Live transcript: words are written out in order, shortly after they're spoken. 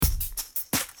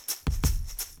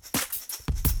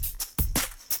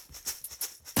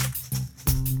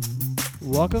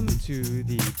Welcome to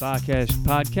the Bakash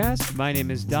Podcast. My name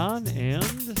is Don, and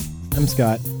I'm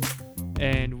Scott.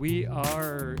 we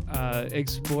are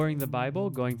exploring the Bible,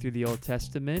 going through the Old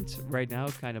Testament right now,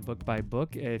 kind of book by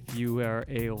book. If you are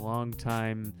a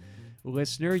long-time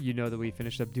listener, you know that we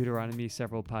finished up Deuteronomy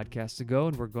several podcasts ago,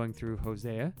 and we're going through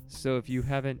Hosea. So if you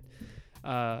haven't,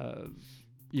 been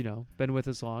with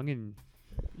us long, and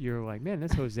you're like, man,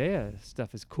 this Hosea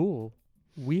stuff is cool,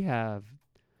 we have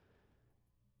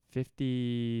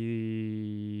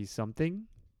 50 something,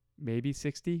 maybe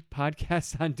 60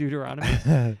 podcasts on Deuteronomy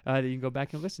that you can go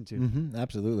back and listen to. Mm-hmm,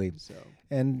 absolutely. So,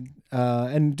 And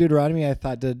Deuteronomy, I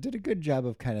thought did a good job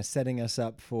of kind of setting us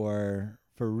up for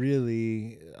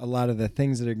really a lot of the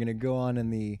things that are going to go on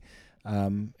in the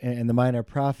minor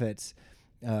prophets.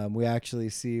 We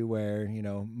actually see where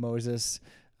Moses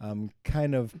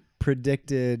kind of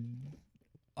predicted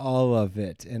all of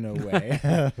it in a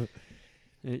way.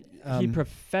 He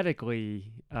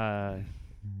prophetically, so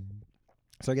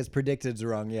I guess predicted is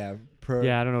wrong. Yeah.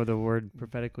 I don't know the word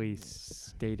prophetically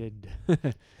stated.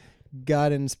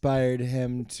 God inspired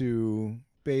him to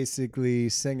basically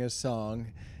sing a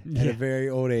song at a very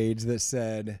old age that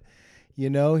said,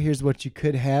 here's what you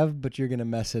could have, but you're going to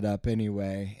mess it up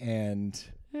anyway. And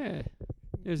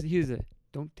here's a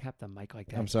don't tap the mic like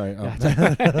that. I'm sorry.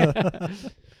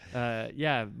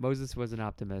 Moses was an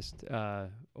optimist,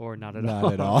 or not at Not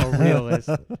all. at all. A realist.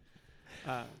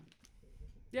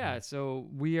 So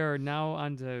we are now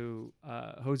on to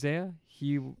Hosea.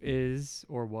 He is,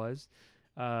 or was,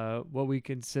 what we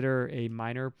consider a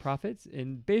minor prophet.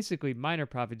 And basically, minor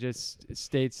prophet just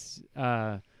states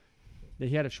that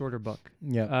he had a shorter book.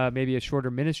 Yeah. Maybe a shorter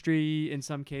ministry in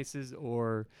some cases,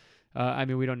 or,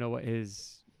 we don't know what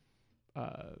his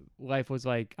life was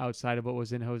like outside of what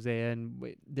was in Hosea,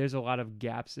 and there's a lot of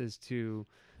gaps as to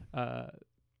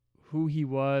who he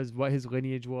was, what his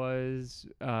lineage was,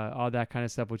 all that kind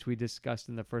of stuff, which we discussed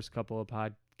in the first couple of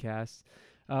podcasts.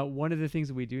 One of the things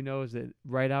that we do know is that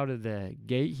right out of the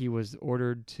gate, he was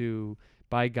ordered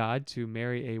by God to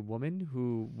marry a woman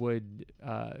who would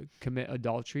commit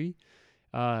adultery,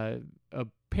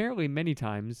 apparently many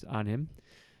times on him.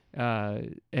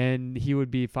 And he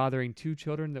would be fathering two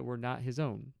children that were not his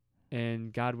own.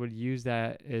 And God would use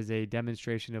that as a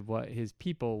demonstration of what his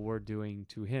people were doing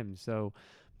to him. So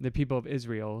the people of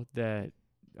Israel that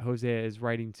Hosea is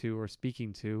writing to or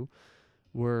speaking to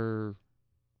were,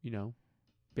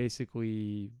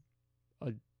 basically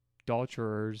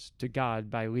adulterers to God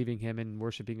by leaving him and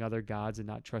worshiping other gods and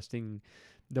not trusting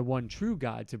the one true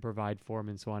God to provide for him,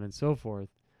 and so on and so forth.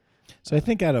 So I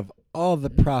think out of all the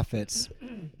prophets,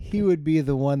 he would be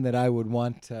the one that I would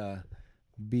want to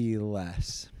be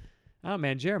less. Oh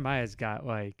man, Jeremiah's got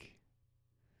like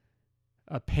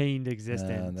a pained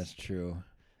existence. That's true.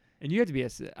 And you have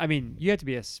to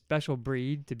be a special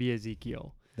breed to be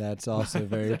Ezekiel. That's also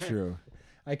very true.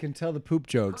 I can tell the poop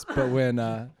jokes, but when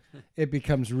it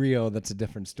becomes real, that's a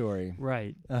different story.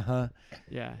 Right. Uh-huh.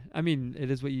 Yeah.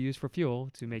 It is what you use for fuel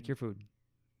to make your food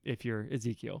if you're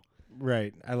Ezekiel.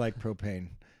 Right. I like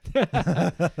propane.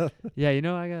 Yeah,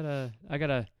 I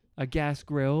got a gas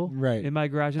grill right in my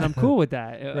garage, and I'm cool with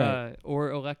that. Right. Or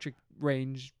electric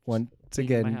range. Once in my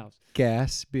again, house.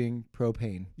 Gas being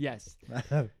propane. Yes.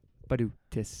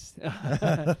 Badutis.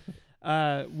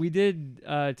 We did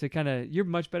to kind of. You're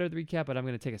much better at the recap, but I'm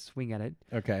going to take a swing at it.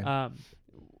 Okay.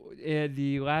 In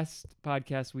the last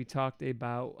podcast, we talked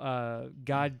about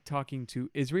God talking to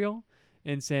Israel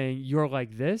and saying, "You're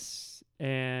like this."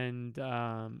 And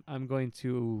I'm going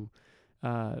to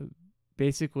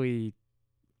basically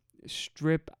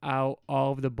strip out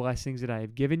all of the blessings that I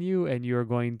have given you, and you're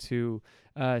going to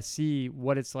see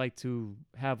what it's like to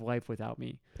have life without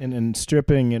me. And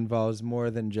stripping involves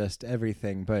more than just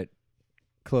everything, but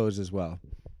clothes as well.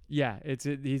 Yeah,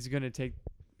 he's going to take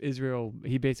Israel.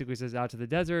 He basically says out to the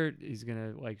desert. He's going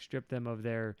to strip them of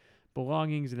their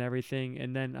belongings and everything,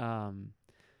 and then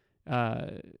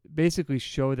basically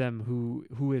show them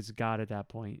who is God at that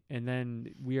point. And then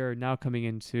we are now coming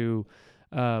into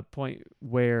a point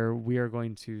where we are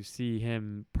going to see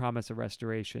him promise a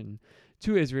restoration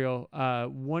to Israel.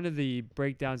 One of the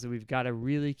breakdowns that we've got to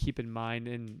really keep in mind,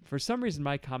 and for some reason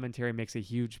my commentary makes a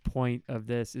huge point of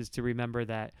this, is to remember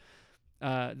that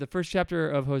the first chapter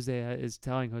of Hosea is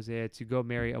telling Hosea to go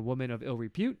marry a woman of ill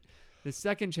repute. The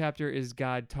second chapter is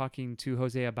God talking to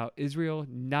Hosea about Israel,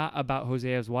 not about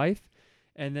Hosea's wife.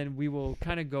 And then we will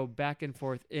kind of go back and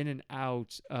forth in and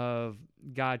out of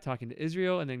God talking to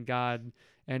Israel, and then God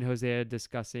and Hosea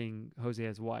discussing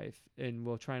Hosea's wife. And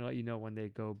we'll try and let you know when they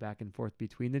go back and forth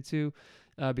between the two,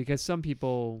 because some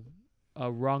people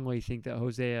wrongly think that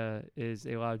Hosea is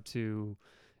allowed to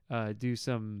do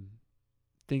some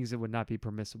things that would not be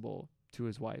permissible to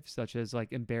his wife, such as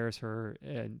like embarrass her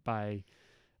and by,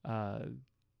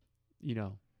 you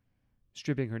know,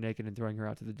 stripping her naked and throwing her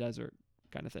out to the desert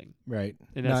kind of thing. Right.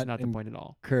 And that's not the point at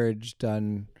all. Encouraged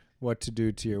on what to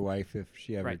do to your wife if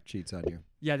she ever Right. cheats on you.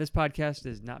 Yeah, this podcast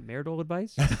is not marital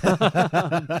advice in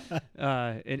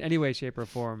any way, shape, or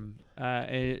form.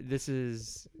 This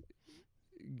is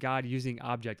God using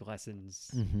object lessons,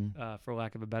 for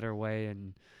lack of a better way.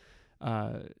 And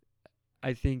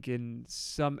I think in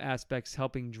some aspects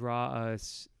helping draw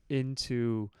us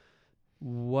into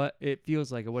what it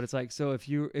feels like and what it's like. So if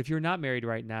you're not married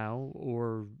right now,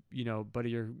 or, you know, but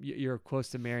you're close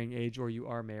to marrying age, or you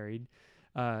are married,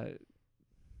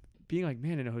 being like,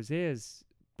 man, in Hosea's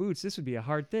boots, this would be a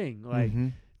hard thing. Like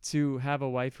to have a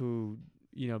wife who,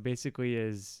 you know, basically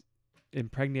is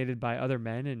impregnated by other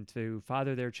men and to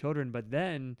father their children, but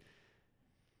then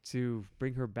to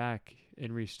bring her back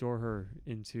and restore her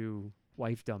into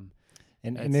wifedom.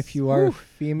 And if you are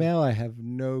female, I have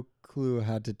no clue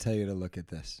how to tell you to look at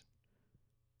this.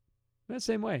 The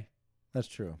same way. That's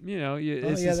true. You know,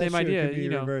 it's the same idea. It could be you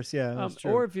know, reverse. Yeah, that's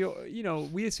true. or if you know,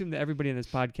 we assume that everybody in this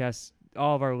podcast,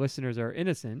 all of our listeners are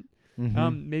innocent.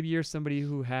 Maybe you're somebody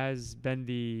who has been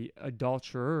the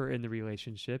adulterer in the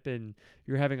relationship, and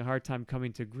you're having a hard time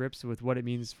coming to grips with what it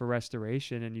means for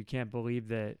restoration, and you can't believe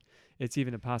that it's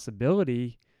even a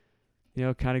possibility. You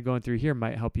know, kind of going through here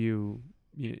might help you,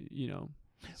 you know,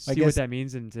 see what that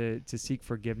means, and to seek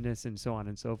forgiveness and so on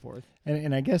and so forth.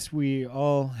 And I guess we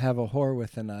all have a whore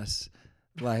within us,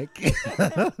 like.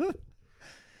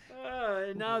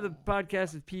 And now the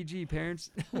podcast is PG,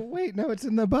 parents. Well, wait, no, it's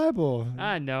in the Bible.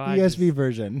 I know. ESV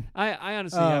version. I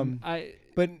honestly,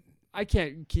 but I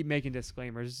can't keep making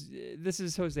disclaimers. This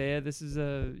is Hosea. This is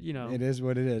you know. It is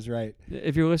what it is, right?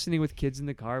 If you're listening with kids in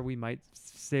the car, we might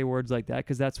say words like that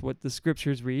because that's what the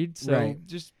scriptures read. So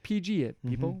just PG it,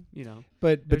 people. You know.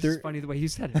 But it's just funny the way you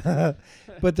said it.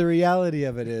 But the reality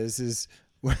of it is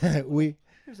we.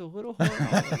 There's a little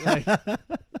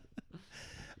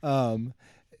horror.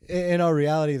 In all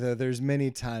reality, though, there's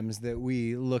many times that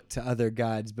we look to other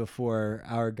gods before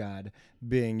our God,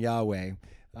 being Yahweh.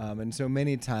 And so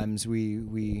many times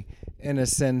we, in a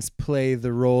sense, play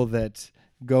the role that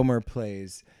Gomer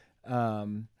plays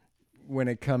when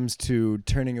it comes to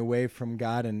turning away from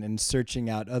God and searching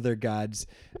out other gods,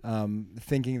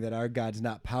 thinking that our God's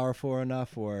not powerful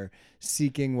enough, or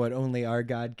seeking what only our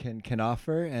God can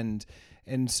offer. And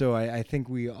so I think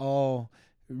we all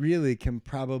really can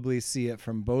probably see it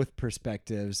from both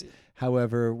perspectives.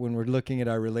 However, when we're looking at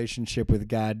our relationship with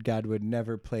God, God would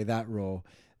never play that role.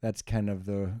 That's kind of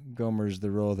Gomer's the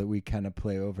role that we kind of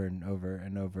play over and over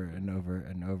and over and over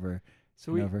and over.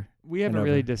 So we haven't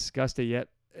really discussed it yet.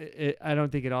 I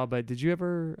don't think at all, but did you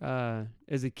ever,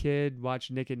 as a kid,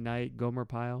 watch Nick at Night, Gomer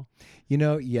Pyle? You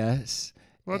know, yes.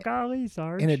 Well, golly,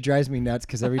 Sarge. And it drives me nuts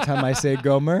because every time I say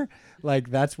Gomer,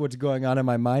 like that's what's going on in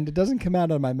my mind. It doesn't come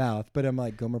out of my mouth, but I'm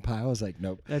like, Gomer Pyle. I was like,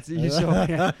 nope. That's you. So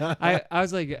I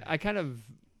was like, I kind of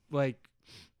like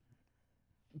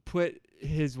put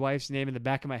his wife's name in the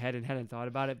back of my head and hadn't thought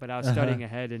about it, but I was studying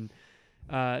ahead, and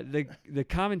the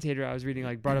commentator I was reading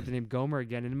like brought up the name Gomer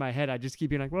again, and in my head I just keep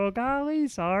being like, well, golly,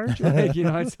 Sarge. Like, you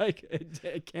know, it's like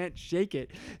I can't shake it.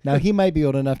 Now he might be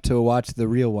old enough to watch the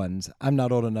real ones. I'm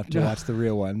not old enough to watch the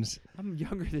real ones. I'm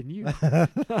younger than you.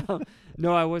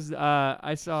 No, I was.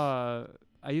 I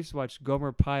used to watch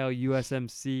Gomer Pyle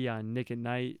USMC on Nick at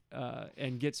Night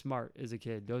and Get Smart as a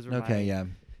kid. Those were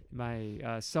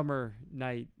my summer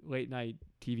night, late night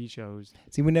TV shows.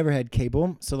 See, we never had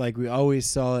cable, so like we always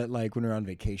saw it like when we were on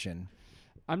vacation.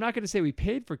 I'm not going to say we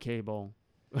paid for cable.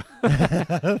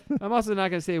 I'm also not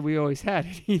going to say we always had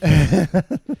it either.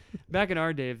 Back in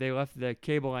our day, if they left the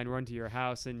cable line run to your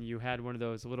house and you had one of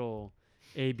those little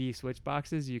A/B switch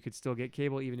boxes, you could still get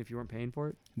cable even if you weren't paying for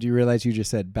it. Do you realize you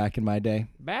just said back in my day?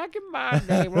 Back in my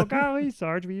day. Well, golly,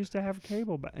 Sarge, we used to have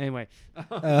cable. But anyway.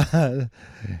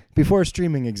 Before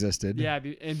streaming existed. Yeah,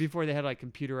 and before they had like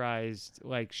computerized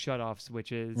like shut-off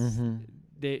switches,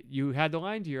 you had the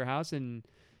line to your house, and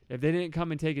if they didn't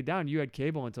come and take it down, you had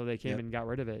cable until they came and got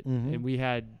rid of it. And we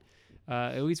had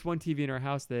at least one TV in our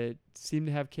house that seemed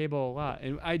to have cable a lot.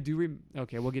 And I do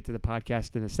okay, we'll get to the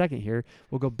podcast in a second here.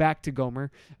 We'll go back to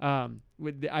Gomer.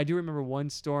 I do remember one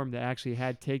storm that actually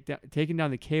had taken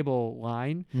down the cable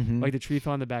line, like the tree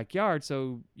fell in the backyard.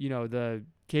 So, you know, the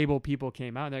cable people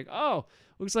came out and they're like, oh,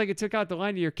 looks like it took out the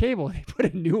line to your cable. And they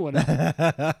put a new one on.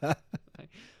 Like,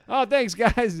 oh, thanks,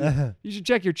 guys. You should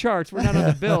check your charts. We're not on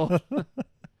the bill.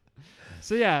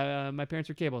 So, yeah, my parents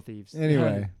were cable thieves.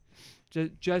 Anyway.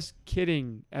 Just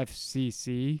kidding,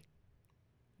 FCC.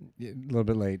 A little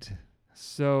bit late.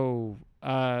 So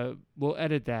we'll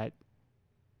edit that.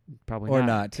 Probably Or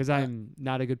not. because I'm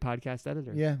not a good podcast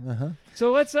editor. Yeah.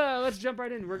 So let's jump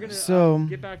right in. We're gonna So-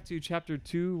 get back to chapter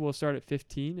 2. We'll start at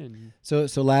 15 and So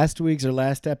last week's or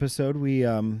last episode, we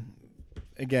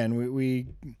again we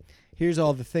here's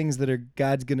all the things that are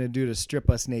God's gonna do to strip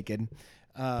us naked,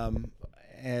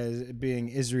 as being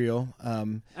Israel.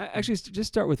 actually just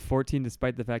start with 14.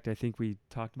 Despite the fact I think we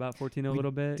talked about 14 a We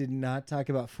little bit. Did not talk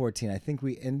about 14. I think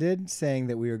we ended saying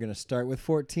that we were going to start with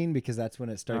 14 because that's when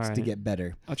it starts to Alright. get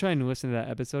better. I'll try and listen to that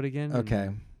episode again.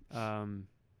 Okay. And,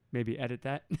 maybe edit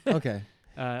that. Okay.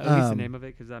 At least the name of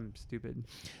it because I'm stupid.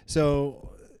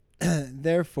 So,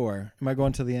 therefore, am I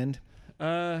going till the end?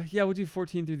 Yeah, we'll do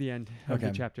 14 through the end of the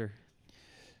Okay. chapter.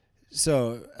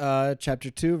 So, chapter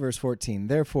 2, verse 14.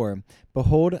 Therefore,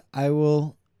 behold, I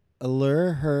will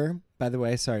allure her. By the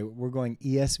way, sorry, we're going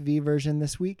ESV version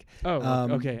this week.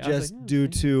 Oh, okay. I was Just like, due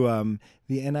okay. to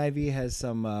the NIV has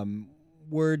some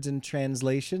words and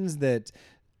translations that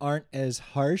aren't as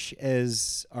harsh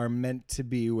as are meant to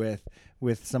be with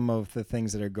some of the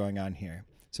things that are going on here.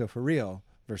 So for real,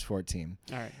 verse 14.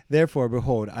 All right. Therefore,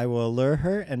 behold, I will allure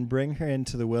her and bring her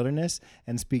into the wilderness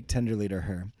and speak tenderly to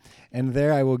her. And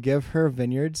there I will give her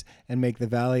vineyards and make the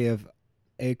valley of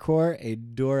Achor a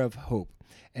door of hope.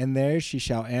 And there she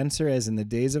shall answer as in the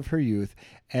days of her youth,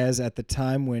 as at the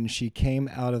time when she came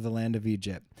out of the land of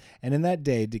Egypt. And in that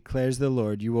day, declares the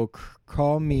Lord, you will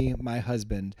call me my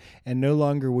husband, and no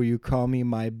longer will you call me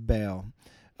my Baal.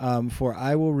 For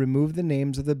I will remove the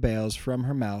names of the Baals from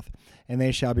her mouth, and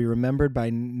they shall be remembered by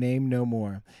name no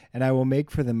more. And I will make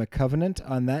for them a covenant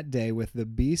on that day with the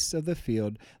beasts of the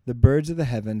field, the birds of the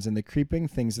heavens, and the creeping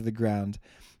things of the ground.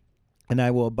 And I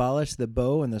will abolish the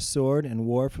bow and the sword and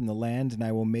war from the land, and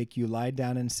I will make you lie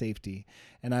down in safety.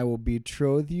 And I will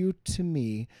betroth you to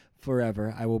me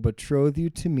forever. I will betroth you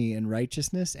to me in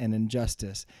righteousness and in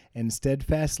justice, in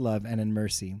steadfast love and in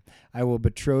mercy. I will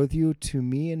betroth you to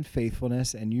me in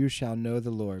faithfulness, and you shall know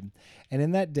the Lord. And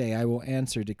in that day I will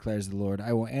answer, declares the Lord.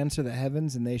 I will answer the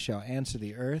heavens, and they shall answer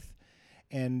the earth.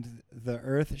 And the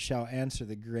earth shall answer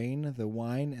the grain, the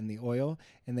wine, and the oil,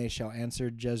 and they shall answer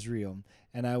Jezreel.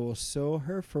 And I will sow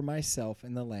her for myself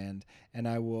in the land, and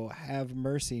I will have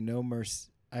mercy on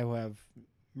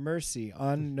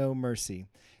no mercy.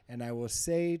 And I will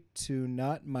say to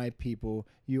not my people,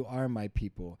 you are my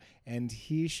people, and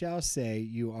he shall say,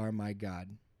 you are my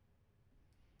God.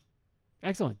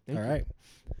 Excellent. Thank All you. right.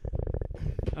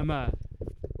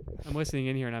 I'm listening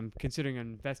in here, and I'm considering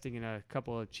investing in a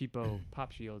couple of cheapo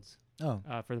pop shields Oh,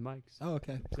 for the mics.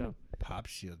 okay. So Pop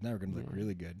shield. Now we're going to look Yeah.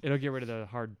 really good. it'll get rid of the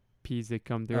hard P's that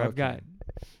come through. Oh, I've okay. got.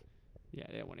 Yeah,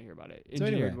 they don't want to hear about it. So anyway.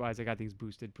 Engineered wise, I got things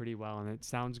boosted pretty well, and it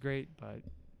sounds great, but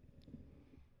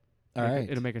All right.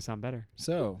 it'll make us sound better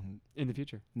So, in the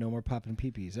future. no more popping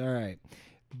peepees. All right.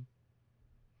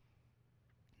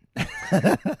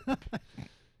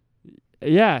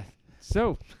 Yeah.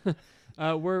 So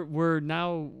we're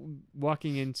now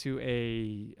walking into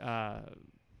a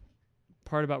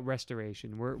part about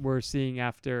restoration. We're seeing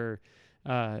after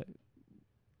the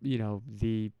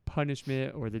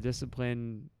punishment or the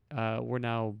discipline, we're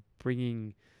now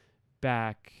bringing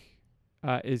back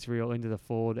Israel into the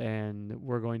fold, and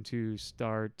we're going to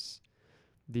start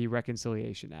the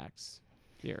reconciliation acts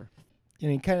here.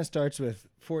 And he kind of starts with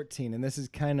 14, and this is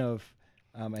kind of,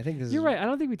 I think this You're is right. I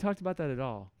don't think we talked about that at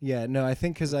all. Yeah, no, I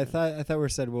think because I thought we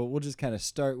said, well, we'll just kind of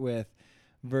start with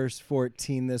verse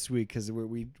 14 this week because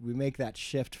we make that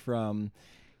shift from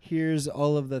here's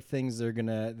all of the things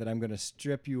that I'm gonna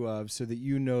strip you of, so that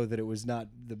you know that it was not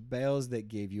the Baals that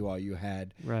gave you all you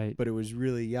had, Right. but it was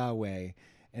really Yahweh.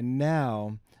 And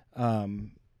now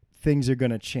things are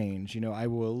gonna change. You know, I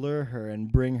will allure her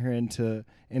and bring her into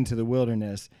the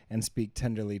wilderness and speak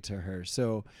tenderly to her.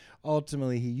 So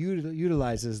ultimately, he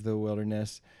utilizes the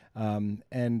wilderness.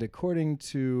 And according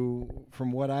to,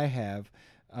 from what I have,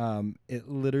 it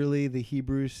literally, the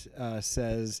Hebrews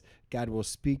says God will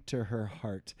speak to her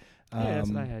heart. Yeah, that's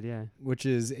what I had. Yeah. Which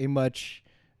is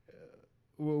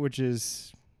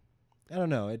I don't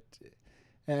know.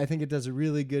 I think it does a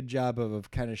really good job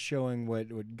of kind of showing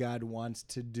what God wants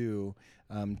to do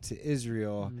to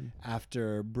Israel Mhm.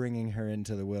 after bringing her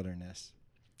into the wilderness.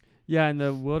 Yeah, and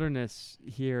the wilderness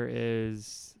here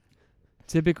is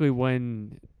typically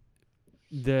when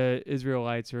the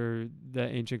Israelites or the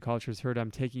ancient cultures heard,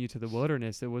 "I'm taking you to the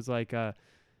wilderness." It was like a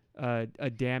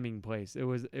damning place. It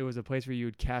was a place where you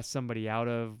would cast somebody out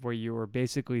of, where you were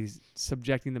basically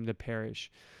subjecting them to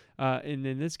perish. And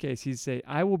in this case, he'd say,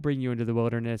 "I will bring you into the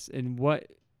wilderness." And what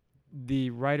the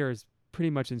writer is pretty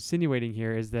much insinuating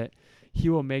here is that he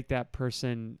will make that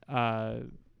person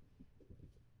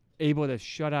able to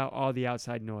shut out all the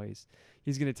outside noise.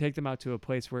 He's going to take them out to a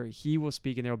place where he will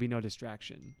speak and there will be no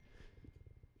distraction.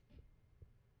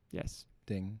 Yes.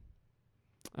 Ding.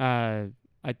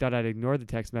 I thought I'd ignore the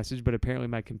text message, but apparently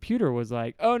my computer was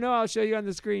like, oh no, I'll show you on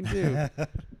the screen too.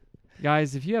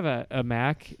 Guys, if you have a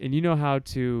Mac and you know how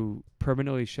to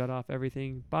permanently shut off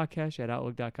everything,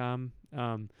 botcash@outlook.com.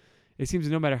 It seems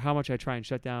no matter how much I try and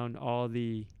shut down all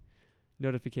the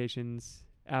notifications,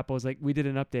 Apple's like, we did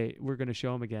an update. We're going to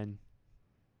show them again.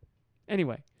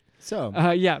 Anyway. So.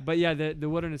 The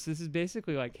wilderness, this is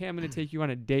basically like, hey, I'm going to take you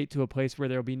on a date to a place where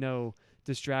there will be no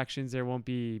distractions. There won't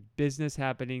be business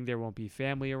happening. There won't be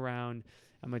family around.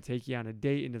 I'm going to take you on a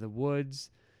date into the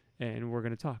woods, and we're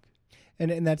going to talk.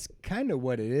 And that's kind of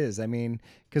what it is. I mean,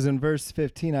 because in verse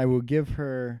 15, I will give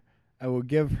her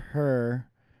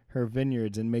her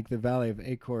vineyards and make the valley of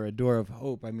Achor a door of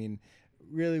hope. I mean,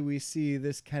 really, we see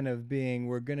this kind of being,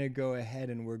 we're going to go ahead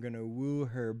and we're going to woo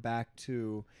her back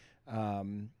to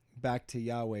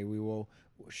Yahweh. We will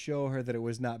show her that it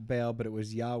was not Baal, but it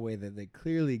was Yahweh that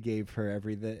clearly gave her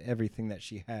everything that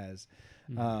she has.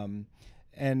 Mm-hmm.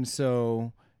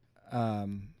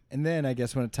 And then I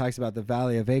guess when it talks about the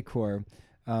valley of Achor,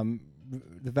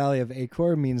 the valley of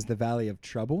Achor means the valley of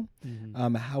trouble.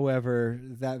 Mm-hmm. However,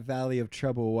 that valley of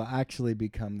trouble will actually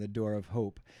become the door of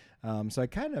hope. So I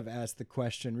kind of asked the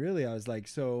question, really, I was like,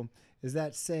 so is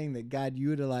that saying that God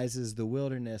utilizes the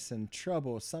wilderness and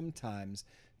trouble sometimes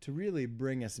to really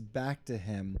bring us back to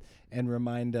him and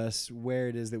remind us where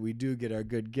it is that we do get our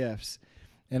good gifts?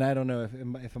 And I don't know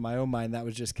if in my own mind that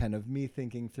was just kind of me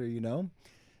thinking through,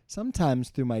 sometimes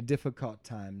through my difficult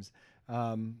times,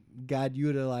 God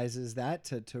utilizes that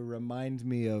to remind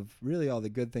me of really all the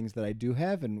good things that I do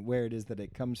have and where it is that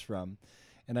it comes from.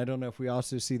 And I don't know if we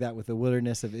also see that with the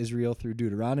wilderness of Israel through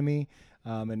Deuteronomy,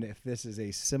 and if this is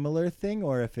a similar thing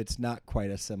or if it's not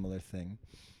quite a similar thing.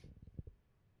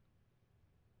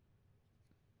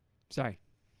 Sorry.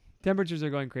 Temperatures are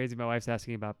going crazy. My wife's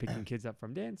asking about picking kids up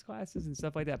from dance classes and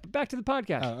stuff like that. But back to the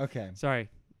podcast. Oh, okay. Sorry.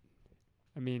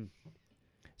 I mean...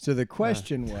 So the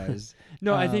question was...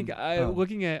 No, I think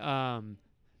looking at...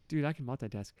 dude, I can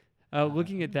multitask.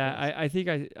 Looking at that, I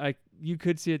think you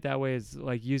could see it that way as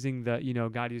like using the,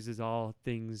 God uses all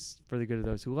things for the good of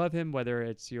those who love him, whether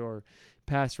it's your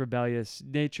past rebellious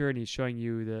nature and he's showing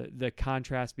you the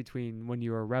contrast between when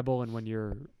you're a rebel and when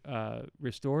you're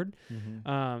restored.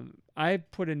 Mm-hmm. I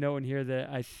put a note in here that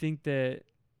I think that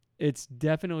it's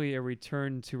definitely a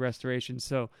return to restoration.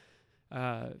 So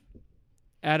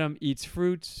Adam eats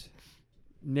fruit,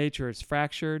 nature is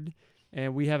fractured,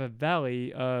 and we have a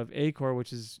valley of Achor,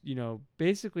 which is,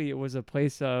 basically it was a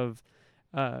place of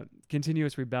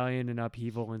continuous rebellion and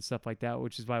upheaval and stuff like that,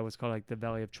 which is why it was called like the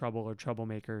Valley of Trouble or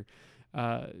Troublemaker.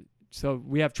 So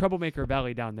we have Troublemaker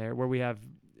Valley down there where we have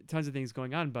tons of things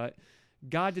going on, but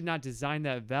God did not design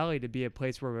that valley to be a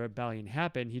place where rebellion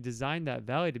happened. He designed that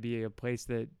valley to be a place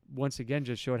that, once again,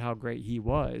 just showed how great he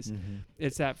was. Mm-hmm.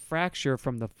 It's that fracture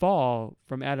from the fall,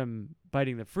 from Adam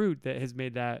biting the fruit, that has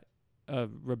made that a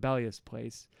rebellious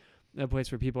place, a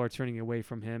place where people are turning away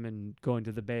from him and going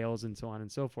to the Baals and so on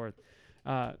and so forth.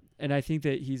 And I think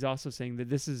that he's also saying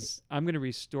that I'm going to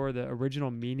restore the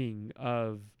original meaning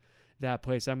of that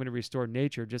place. I'm going to restore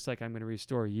nature just like I'm going to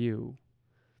restore you.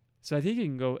 So I think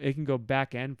it can go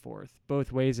back and forth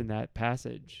both ways in that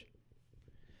passage.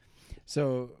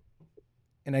 So,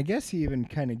 and I guess he even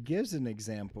kind of gives an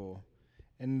example.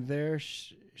 And there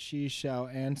she shall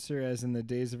answer as in the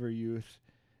days of her youth,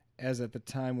 as at the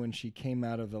time when she came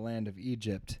out of the land of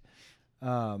Egypt.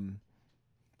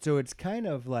 So it's kind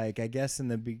of like, I guess in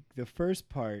the first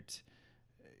part,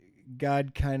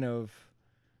 God kind of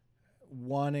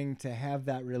wanting to have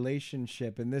that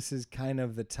relationship, and this is kind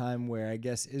of the time where I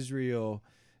guess Israel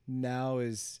now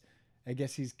is, I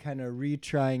guess he's kind of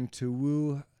retrying to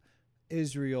woo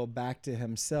Israel back to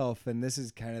himself, and this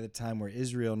is kind of the time where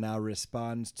Israel now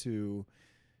responds to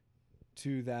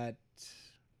that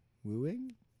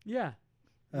wooing. Yeah,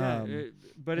 but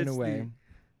in it's a way.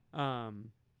 Yeah,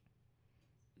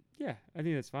 I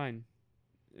think that's fine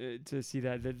to see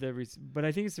that. But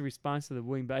I think it's the response to the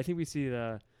wooing. But I think we see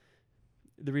the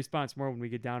response more when we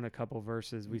get down a couple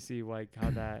verses. We see like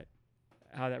how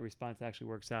that response actually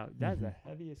works out. That's the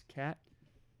heaviest cat.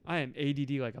 I am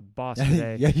ADD like a boss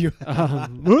today. Yeah, you.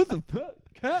 What the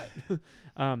cat?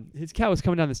 His cat was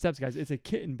coming down the steps, guys. It's a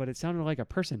kitten, but it sounded like a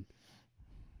person.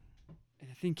 And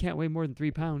the thing can't weigh more than 3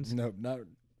 pounds. Nope, not.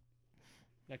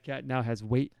 That cat now has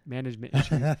weight management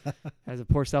issues, has a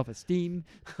poor self-esteem.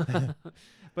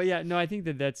 But yeah, no, I think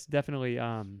that's definitely,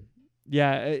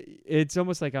 it's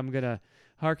almost like I'm going to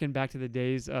harken back to the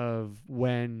days of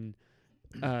when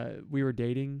we were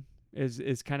dating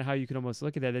is kind of how you can almost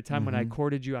look at it. The time when I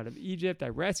courted you out of Egypt, I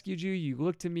rescued you. You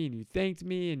looked to me and you thanked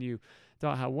me and you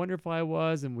thought how wonderful I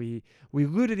was. And we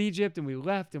looted Egypt and we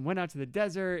left and went out to the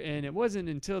desert. And it wasn't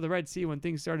until the Red Sea when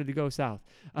things started to go south.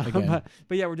 But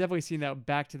yeah, we're definitely seeing that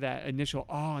back to that initial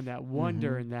awe and that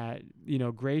wonder and that,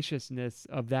 graciousness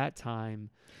of that time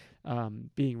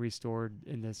being restored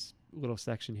in this little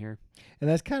section here. And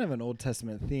that's kind of an Old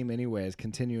Testament theme anyway, is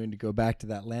continuing to go back to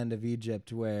that land of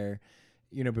Egypt where,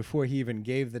 before he even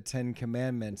gave the 10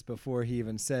 commandments, before he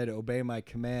even said, obey my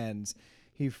commands,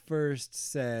 he first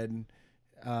said,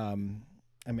 I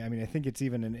think it's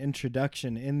even an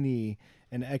introduction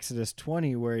in Exodus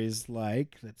 20 where he's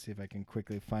like, let's see if I can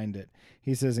quickly find it.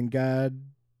 He says, and God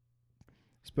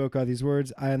spoke all these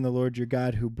words, I am the Lord your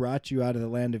God who brought you out of the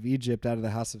land of Egypt, out of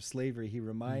the house of slavery. He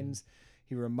reminds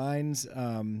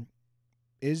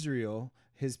Israel,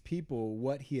 his people,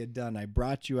 what he had done. I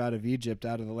brought you out of Egypt,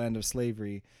 out of the land of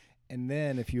slavery. And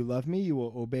then if you love me, you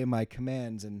will obey my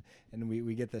commands. And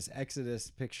we get this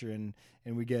Exodus picture, and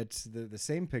we get the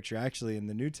same picture actually in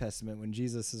the New Testament when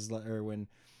Jesus is like,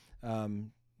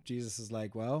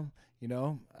 well,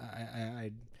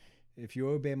 I if you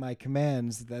obey my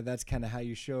commands, that's kind of how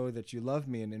you show that you love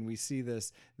me. And we see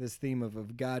this theme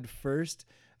of God first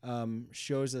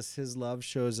shows us his love,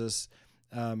 shows us,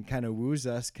 kind of woos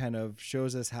us, kind of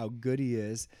shows us how good he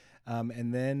is.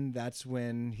 And then that's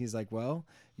when he's like, well,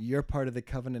 your part of the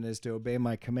covenant is to obey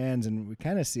my commands. And we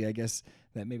kind of see, I guess,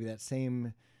 that maybe that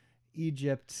same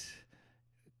Egypt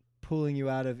pulling you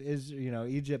out of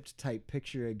Egypt type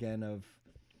picture again of.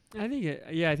 I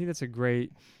think that's a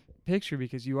great picture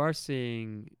because you are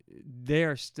seeing they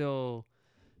are still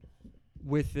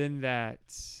within that.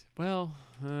 Well,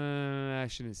 I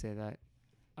shouldn't say that.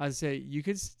 I'd say you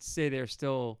could say they're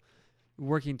still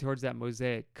working towards that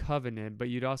Mosaic covenant, but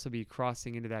you'd also be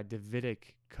crossing into that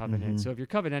Davidic covenant. So if you're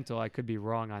covenantal, I could be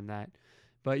wrong on that,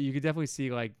 but you could definitely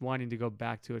see like wanting to go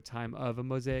back to a time of a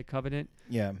Mosaic covenant.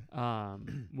 Yeah.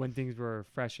 When things were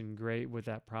fresh and great with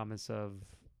that promise of,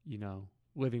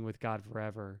 living with God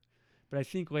forever. But I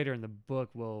think later in the book,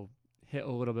 we'll hit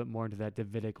a little bit more into that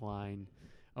Davidic line,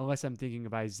 unless I'm thinking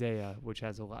of Isaiah, which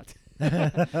has a lot.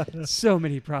 So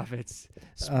many prophets.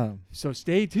 So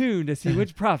stay tuned to see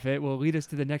which prophet will lead us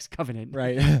to the next covenant.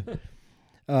 Right.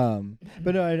 But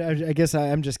no, I guess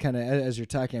I'm just kind of, as you're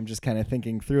talking, I'm just kind of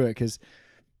thinking through it because,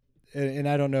 and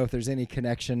I don't know if there's any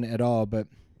connection at all, but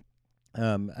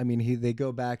they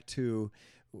go back to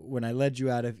when I led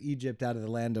you out of Egypt, out of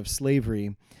the land of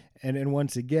slavery. And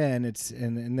once again,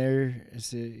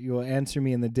 you will answer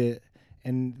me in the day.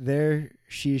 And there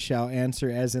she shall answer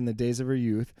as in the days of her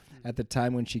youth, at the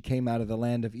time when she came out of the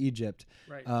land of Egypt,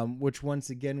 right. Which once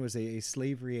again was a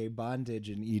slavery, a bondage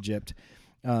in Egypt.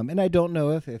 And I don't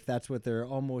know if that's what they're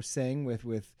almost saying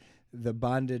with the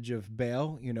bondage of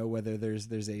Baal, whether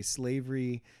there's a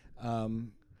slavery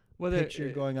picture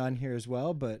going on here as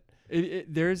well. But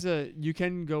you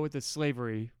can go with the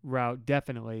slavery route,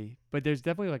 definitely, but there's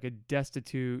definitely like a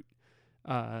destitute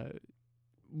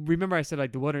remember I said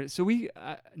like the wilderness. So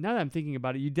now that I'm thinking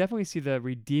about it, you definitely see the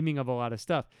redeeming of a lot of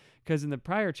stuff. Because in the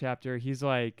prior chapter, he's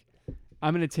like,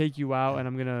 I'm going to take you out and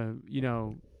I'm going to,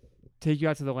 take you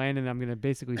out to the land and I'm going to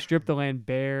basically strip the land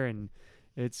bare and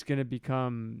it's going to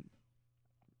become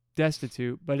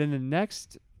destitute. But in the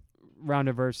next round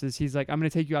of verses, he's like, I'm going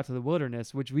to take you out to the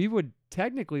wilderness, which we would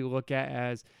technically look at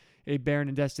as a barren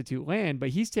and destitute land. But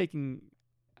he's taking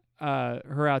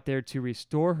her out there to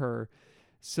restore her.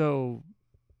 So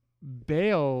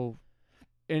Baal,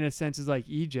 in a sense, is like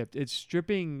Egypt. It's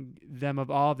stripping them of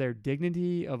all their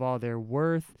dignity, of all their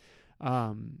worth,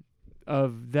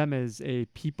 of them as a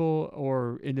people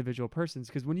or individual persons.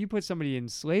 Because when you put somebody in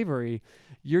slavery,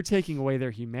 you're taking away their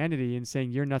humanity and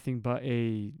saying you're nothing but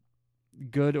a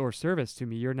good or service to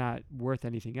me. You're not worth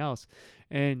anything else.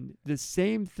 And the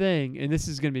same thing, and this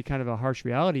is going to be kind of a harsh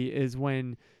reality, is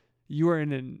when you are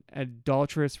in an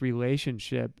adulterous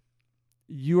relationship,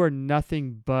 you are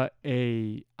nothing but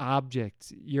a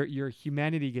object. Your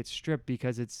humanity gets stripped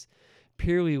because it's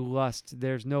purely lust.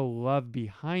 There's no love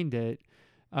behind it.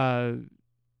 So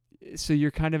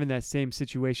you're kind of in that same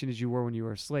situation as you were when you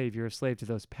were a slave. You're a slave to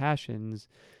those passions.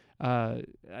 I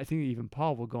think even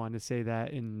Paul will go on to say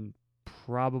that in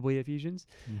probably Ephesians,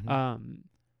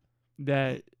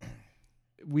 that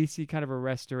we see kind of a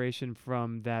restoration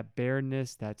from that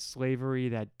barrenness, that slavery,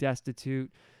 that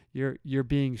destitute. You're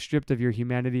being stripped of your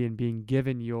humanity and being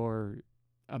given your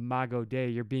imago Dei.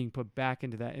 You're being put back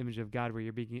into that image of God where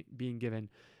you're being given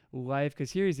life.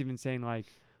 Because here he's even saying like,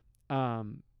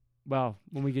 well,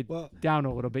 when we get Well, down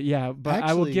a little bit, yeah. But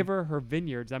I will actually, give her her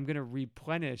vineyards. I'm going to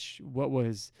replenish what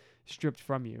was stripped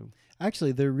from you.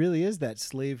 actually, there really is that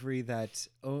slavery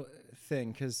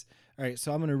thing. Because all right,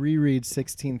 so I'm going to reread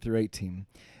 16 through 18.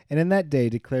 And in that day,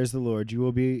 declares the Lord,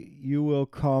 you will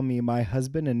call me my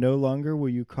husband, and no longer will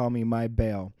you call me my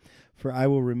Baal. For I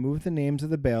will remove the names of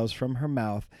the Baals from her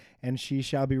mouth, and she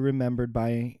shall be remembered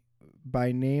by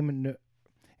name.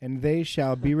 And they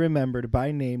shall be remembered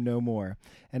by name no more.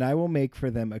 And I will make for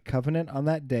them a covenant on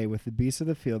that day with the beasts of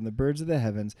the field and the birds of the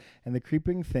heavens and the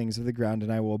creeping things of the ground.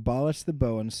 And I will abolish the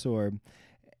bow and sword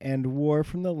and war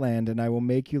from the land, and I will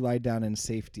make you lie down in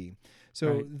safety.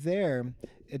 So Right. there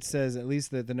it says, at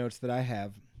least the notes that I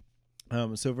have,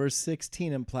 so verse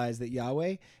 16 implies that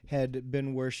Yahweh had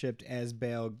been worshipped as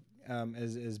Baal,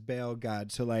 as Baal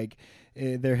God. So like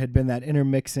there had been that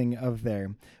intermixing of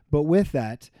there. But with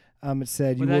that, it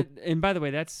said, Well, you will. and by the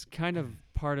way, that's kind of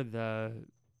part of the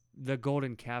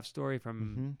golden calf story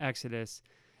from Exodus,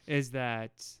 is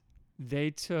that they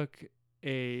took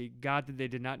a God that they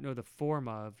did not know the form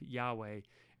of, Yahweh,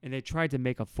 and they tried to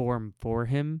make a form for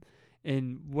him.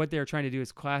 And what they're trying to do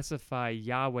is classify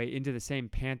Yahweh into the same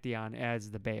pantheon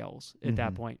as the Baals at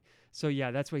that point. So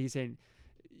yeah, that's what he's saying.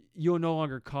 You'll no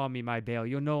longer call me my Baal.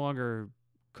 You'll no longer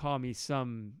call me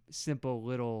some simple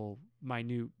little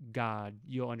minute God.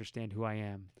 You'll understand who I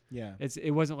am. Yeah.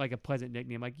 It wasn't like a pleasant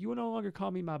nickname, like you will no longer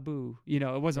call me my boo. You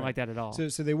know, it wasn't Right. like that at all.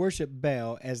 So they worship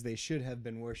Baal as they should have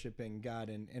been worshiping God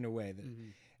in a way that,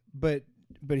 Mhm.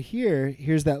 but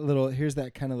here's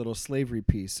that kind of little slavery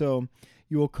piece. So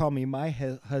you will call me my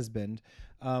husband,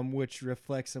 which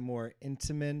reflects a more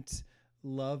intimate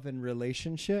love and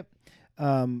relationship.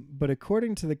 But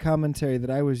according to the commentary that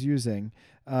I was using,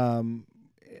 when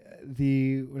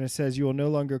it says you will no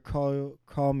longer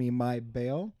call me my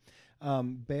Baal,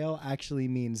 Baal actually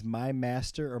means my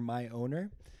master or my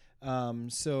owner.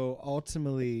 So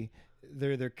ultimately,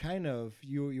 they're kind of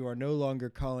you are no longer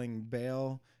calling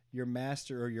Baal your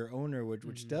master or your owner,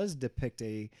 which does depict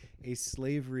a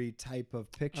slavery type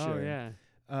of picture. Oh yeah.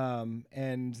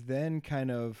 And then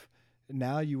kind of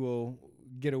now you will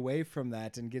get away from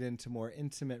that and get into more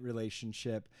intimate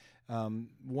relationship,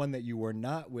 one that you were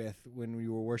not with when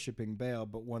you were worshiping Baal,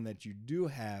 but one that you do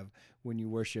have when you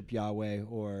worship Yahweh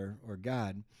or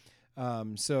God.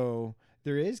 So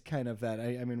there is kind of that.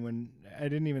 I mean, when I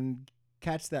didn't even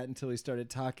catch that until we started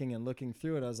talking and looking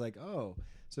through it, I was like, oh,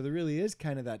 so there really is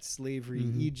kind of that slavery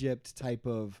Egypt type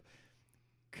of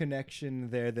connection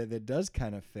there that does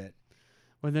kind of fit.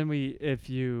 Well, then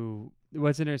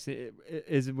what's interesting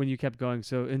is when you kept going.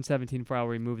 So in 17, for I will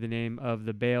remove the name of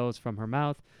the Baals from her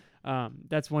mouth.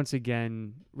 That's once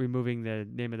again removing the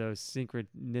name of those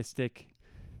synchronistic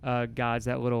gods,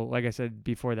 that little, like I said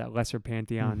before, that lesser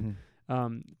pantheon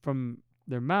from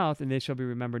their mouth, and they shall be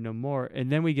remembered no more. And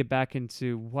then we get back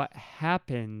into what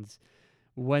happens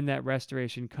when that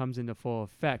restoration comes into full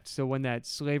effect. So when that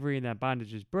slavery and that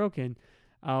bondage is broken,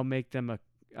 I'll make a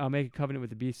covenant with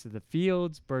the beasts of the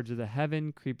fields, birds of the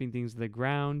heaven, creeping things of the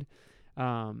ground.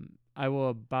 I will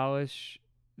abolish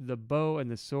the bow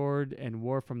and the sword and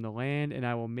war from the land, and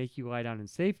I will make you lie down in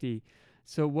safety.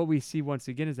 So what we see once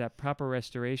again is that proper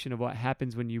restoration of what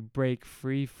happens when you break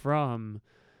free from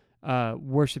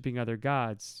worshiping other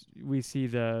gods. We see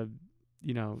the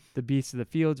beasts of the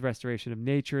fields, restoration of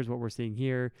nature is what we're seeing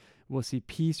here. We'll see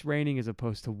peace reigning as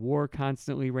opposed to war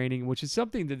constantly reigning, which is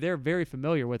something that they're very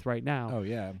familiar with right now. Oh,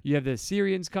 yeah. You have the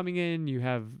Syrians coming in. You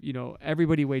have,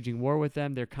 everybody waging war with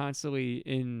them. They're constantly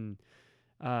in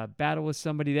battle with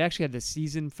somebody. They actually had the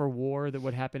season for war that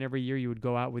would happen every year. You would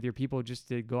go out with your people just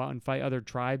to go out and fight other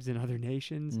tribes and other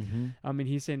nations. I mean,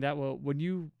 he's saying that, well, when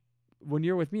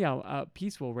you're with me,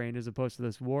 peace will reign as opposed to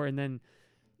this war. And then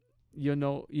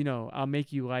I'll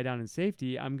make you lie down in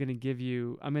safety. I'm going to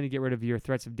get rid of your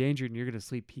threats of danger, and you're going to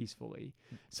sleep peacefully.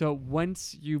 So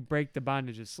once you break the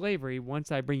bondage of slavery,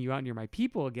 once I bring you out and you're my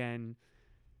people again,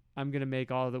 I'm going to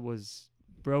make all that was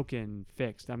broken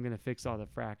fixed. I'm going to fix all the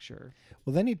fracture.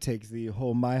 Well, then he takes the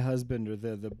whole my husband or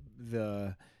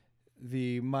the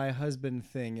my husband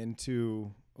thing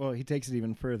into, well, he takes it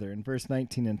even further. In verse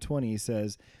 19 and 20, he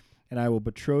says, and I will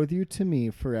betroth you to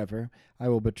me forever. I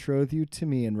will betroth you to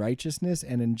me in righteousness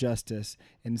and in justice,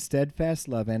 in steadfast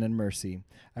love and in mercy.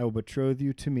 I will betroth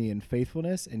you to me in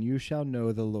faithfulness, and you shall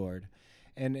know the Lord.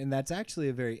 And that's actually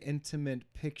a very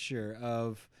intimate picture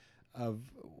of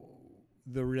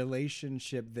the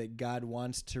relationship that God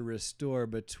wants to restore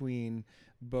between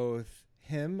both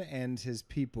him and his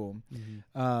people.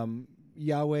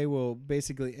 Yahweh will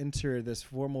basically enter this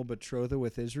formal betrothal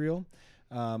with Israel.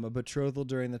 A betrothal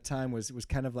during the time was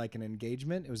kind of like an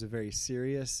engagement. It was a very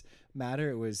serious matter.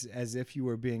 It was as if you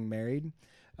were being married.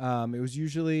 It was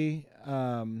usually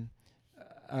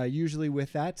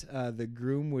with that, the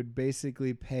groom would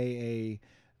basically pay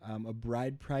a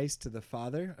bride price to the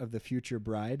father of the future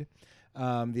bride.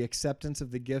 The acceptance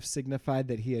of the gift signified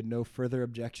that he had no further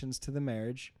objections to the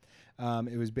marriage.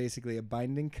 It was basically a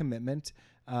binding commitment.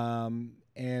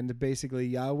 And basically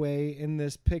Yahweh in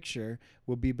this picture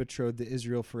will be betrothed to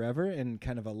Israel forever in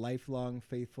kind of a lifelong,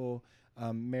 faithful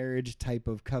marriage type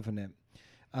of covenant.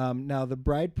 Now, the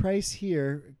bride price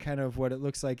here, kind of what it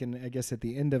looks like in, I guess, at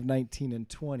the end of 19 and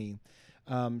 20,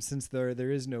 since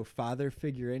there is no father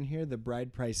figure in here, the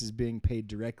bride price is being paid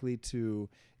directly to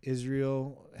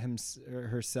Israel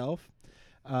herself.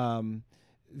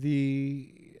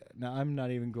 Now, I'm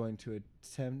not even going to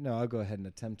attempt. No, I'll go ahead and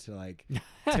attempt to like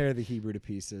tear the Hebrew to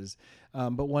pieces.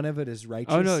 But one of it is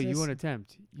righteousness. Oh no, you won't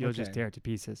attempt. You'll just tear it to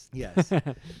pieces. Yes.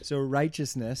 So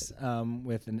righteousness,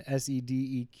 with an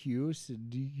SEDEQ.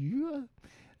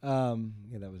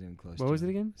 Yeah, that wasn't even close. What was it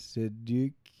again?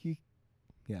 Sedeq.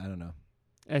 Yeah, I don't know.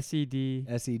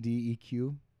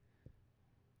 SEDEQ.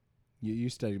 You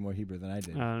studied more Hebrew than I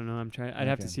did. I don't know. I'm trying. I'd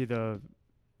have to see the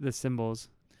symbols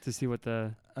to see what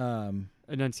the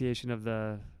enunciation of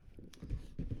the.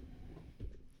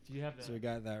 Do you have that? So we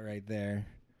got that right there.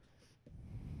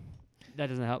 That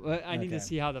doesn't help. I need to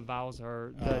see how the vowels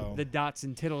are, the dots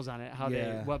and tittles on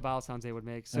it, what vowel sounds they would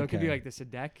make. So it could be like the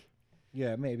Sadek.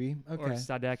 Yeah, maybe. Okay. Or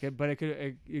Sadek, but it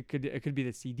could be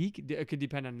the Siddiq. It could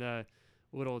depend on the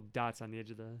little dots on the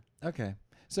edge of the. Okay.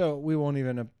 So we won't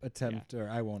even attempt, or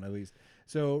I won't at least.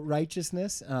 So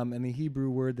righteousness, and the Hebrew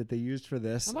word that they used for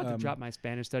this. I'm about to drop my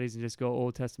Spanish studies and just go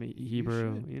Old Testament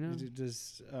Hebrew. You know.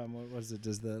 Does what was it?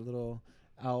 Does the little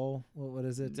owl? What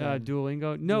is it?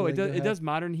 Duolingo. No, it does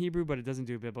modern Hebrew, but it doesn't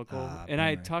do biblical. And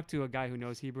I talked to a guy who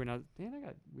knows Hebrew, and I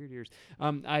got weird ears.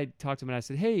 I talked to him and I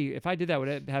said, "Hey, if I did that, would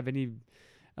it have any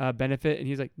benefit?" And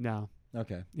he's like, "No."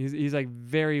 Okay. He's like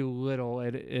very little,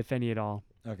 if any at all.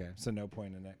 Okay, so no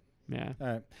point in it. Yeah. All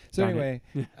right. So anyway,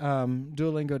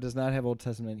 Duolingo does not have Old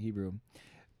Testament Hebrew.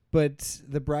 But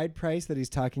the bride price that he's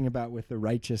talking about with the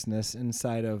righteousness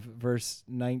inside of verse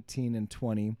 19 and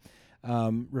 20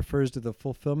 refers to the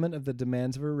fulfillment of the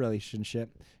demands of a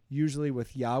relationship. Usually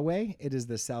with Yahweh, it is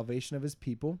the salvation of his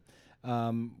people,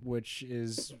 which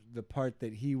is the part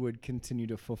that he would continue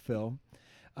to fulfill.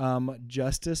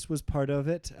 Justice was part of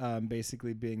it,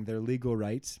 basically being their legal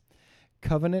rights.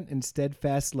 Covenant and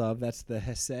steadfast love, that's the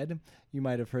hesed. You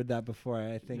might have heard that before,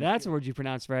 I think. That's a word you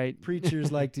pronounce right.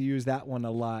 Preachers like to use that one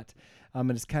a lot. And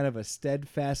it's kind of a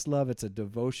steadfast love. It's a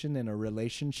devotion and a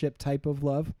relationship type of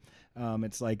love.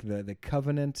 It's like the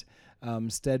covenant,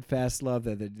 steadfast love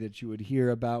that you would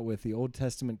hear about with the Old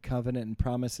Testament covenant and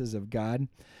promises of God.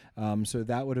 So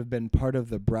that would have been part of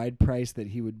the bride price that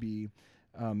he would be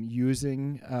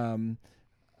using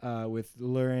with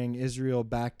luring Israel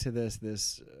back to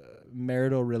this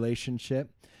marital relationship.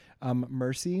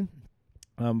 Mercy,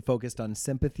 focused on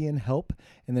sympathy and help.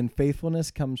 And then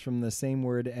faithfulness comes from the same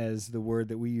word as the word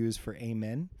that we use for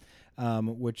amen,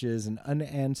 which is an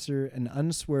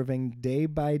unswerving,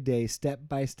 day-by-day,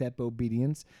 step-by-step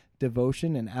obedience,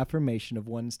 devotion, and affirmation of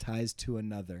one's ties to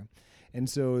another. And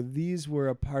so these were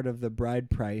a part of the bride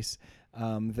price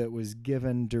that was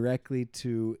given directly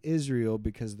to Israel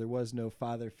because there was no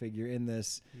father figure in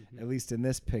this, at least in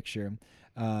this picture.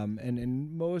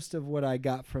 And most of what I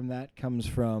got from that comes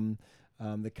from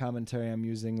the commentary I'm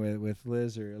using with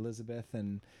Liz or Elizabeth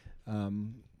and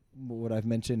what I've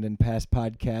mentioned in past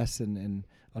podcasts, and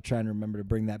I'll try and remember to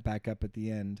bring that back up at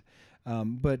the end.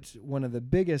 But one of the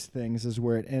biggest things is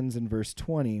where it ends in verse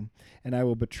 20, and I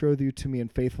will betroth you to me in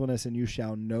faithfulness, and you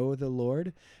shall know the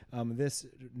Lord. This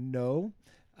know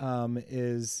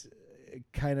is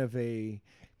kind of a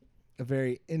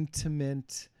very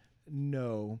intimate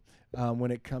know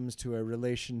when it comes to a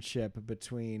relationship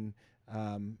between,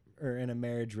 or in a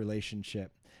marriage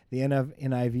relationship. The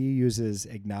NIV uses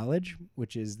acknowledge,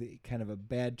 which is the kind of a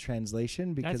bad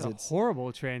translation because it's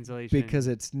horrible translation because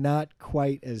it's not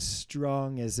quite as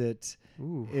strong as it's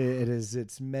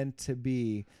meant to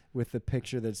be with the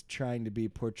picture that's trying to be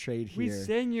portrayed here. We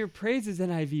sang your praises,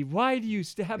 NIV. Why do you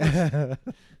stab us? Well,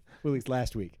 at least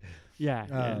last week.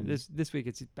 Yeah. This week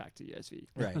it's back to ESV.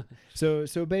 Right.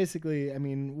 So basically, I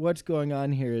mean, what's going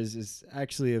on here is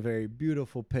actually a very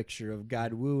beautiful picture of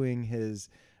God wooing his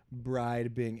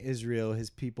bride, being Israel, his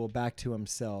people, back to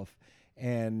himself,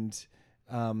 and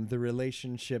the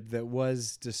relationship that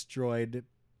was destroyed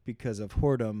because of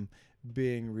whoredom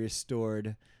being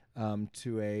restored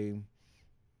to a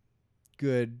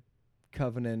good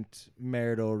covenant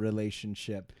marital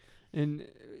relationship. And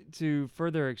to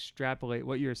further extrapolate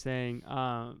what you're saying,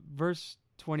 verse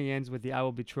 20 ends with the I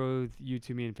will betroth you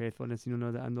to me in faithfulness. You'll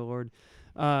know that I'm the Lord.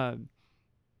 Uh,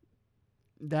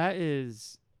 that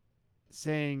is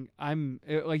saying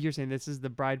like you're saying, this is the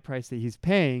bride price that he's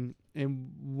paying.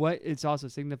 And what it's also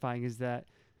signifying is that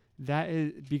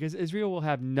is because Israel will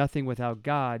have nothing without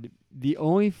God. The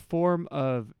only form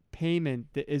of payment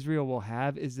that Israel will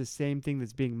have is the same thing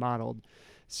that's being modeled.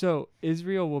 So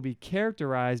Israel will be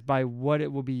characterized by what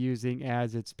it will be using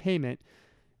as its payment.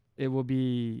 It will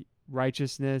be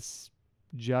righteousness,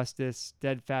 justice,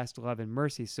 steadfast love, and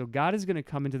mercy. So God is going to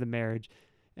come into the marriage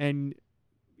and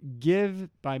give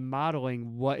by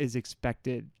modeling what is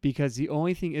expected, because the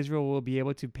only thing Israel will be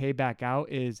able to pay back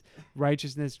out is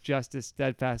righteousness, justice,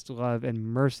 steadfast love, and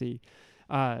mercy.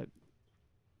 In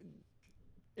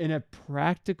a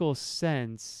practical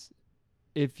sense,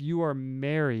 if you are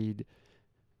married,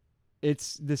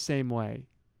 it's the same way.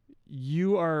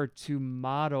 You are to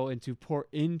model and to pour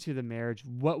into the marriage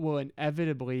what will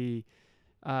inevitably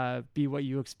be what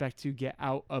you expect to get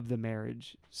out of the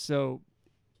marriage. So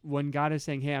when God is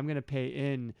saying, hey, I'm going to pay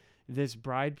in this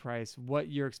bride price, what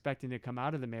you're expecting to come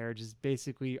out of the marriage is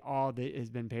basically all that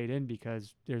has been paid in,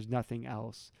 because there's nothing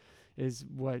else, is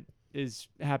what is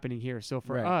happening here. So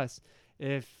for us,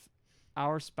 if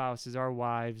our spouses, our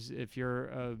wives, if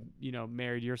you're,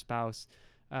 married, your spouse,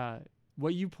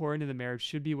 what you pour into the marriage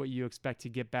should be what you expect to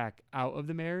get back out of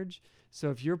the marriage.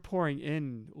 So if you're pouring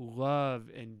in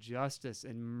love and justice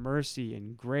and mercy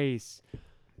and grace,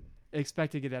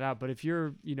 expect to get that out. But if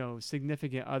your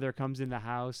significant other comes in the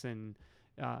house and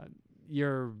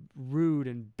you're rude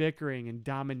and bickering and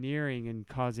domineering and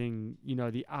causing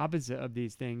the opposite of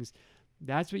these things,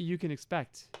 that's what you can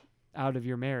expect out of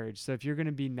your marriage. So if you're going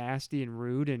to be nasty and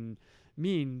rude and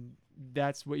mean,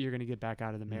 that's what you're going to get back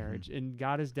out of the marriage. And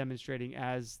God is demonstrating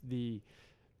as the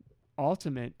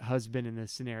ultimate husband in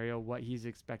this scenario what he's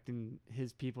expecting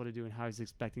his people to do and how he's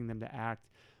expecting them to act.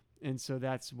 And so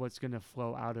that's what's going to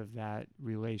flow out of that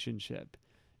relationship.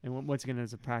 And what's going to,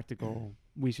 as a practical,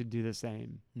 we should do the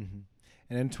same. Mm-hmm.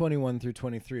 And in 21 through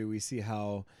 23, we see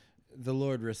how the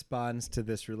Lord responds to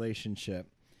this relationship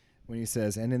when he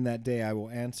says, and in that day I will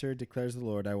answer, declares the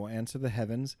Lord, I will answer the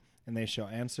heavens, and they shall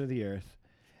answer the earth.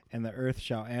 And the earth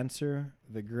shall answer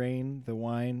the grain, the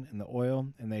wine, and the oil,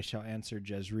 and they shall answer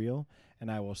Jezreel.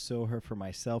 And I will sow her for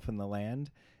myself in the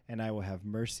land, and I will have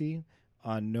mercy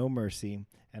on no mercy.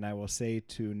 And I will say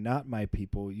to not my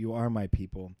people, you are my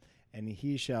people. And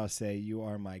he shall say, you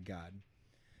are my God.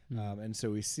 And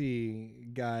so we see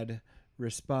God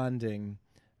responding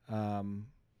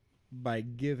by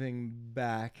giving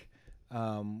back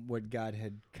what God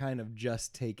had kind of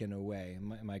just taken away.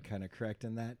 Am I kind of correct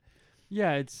in that?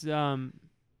 Yeah, it's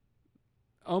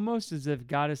almost as if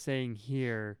God is saying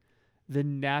here, the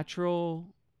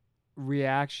natural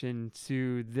reaction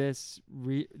to this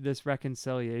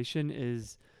reconciliation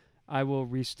is, I will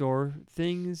restore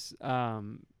things.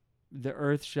 The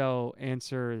earth shall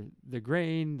answer the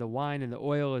grain, the wine, and the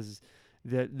oil is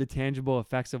the tangible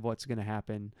effects of what's going to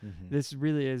happen. This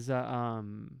really is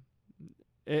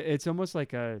it's almost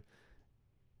like a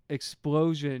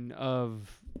explosion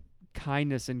of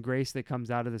kindness and grace that comes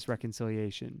out of this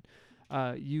reconciliation.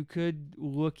 You could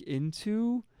look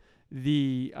into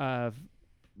the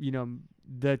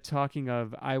the talking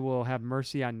of, I will have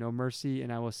mercy on no mercy,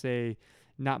 and I will say,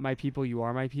 not my people, you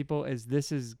are my people, as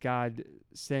this is God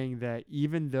saying that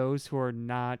even those who are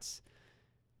not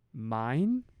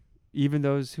mine, even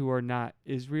those who are not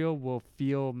Israel, will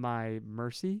feel my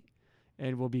mercy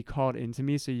and will be called into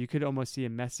me. So you could almost see a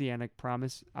messianic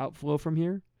promise outflow from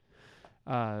here,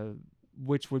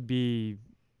 which would be,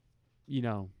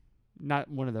 not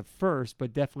one of the first,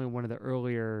 but definitely one of the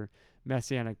earlier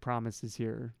messianic promises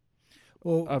here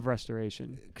of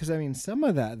restoration. Because, some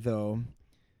of that, though,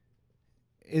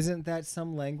 isn't that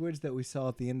some language that we saw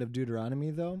at the end of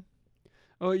Deuteronomy, though?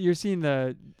 Oh, you're seeing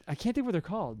I can't think what they're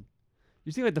called.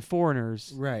 You see, like the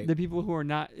foreigners, right? The people who are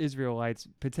not Israelites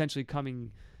potentially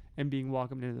coming and being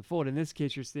welcomed into the fold. In this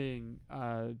case, you're seeing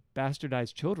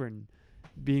bastardized children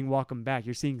being welcomed back.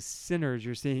 You're seeing sinners.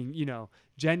 You're seeing,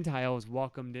 Gentiles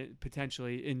welcomed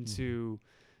potentially into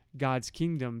God's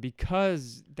kingdom,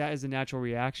 because that is a natural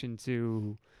reaction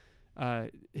to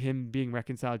him being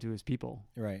reconciled to his people.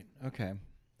 Right. Okay.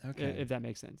 If that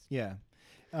makes sense. Yeah.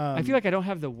 I feel like I don't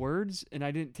have the words, and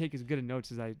I didn't take as good a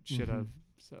notes as I should have.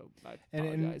 So I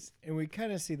apologize. And we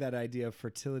kind of see that idea of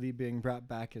fertility being brought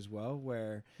back as well,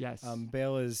 where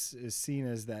Baal is seen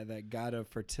as that god of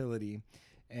fertility,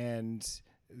 and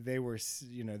they were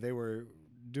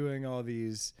doing all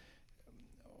these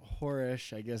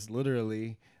whorish, I guess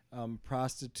literally,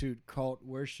 prostitute cult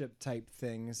worship type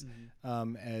things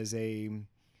as a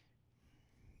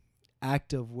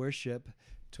act of worship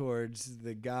towards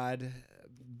the god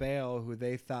Baal, who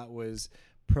they thought was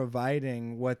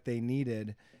providing what they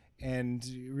needed. And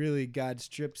really, God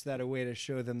strips that away to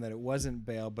show them that it wasn't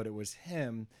Baal, but it was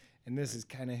him. And this is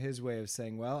kind of his way of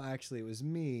saying, well, actually, it was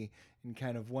me, and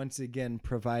kind of once again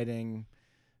providing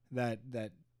that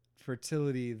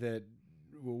fertility that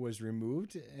was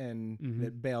removed and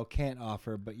that Baal can't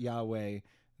offer, but Yahweh,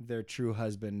 their true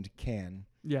husband, can.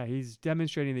 Yeah, he's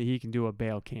demonstrating that he can do what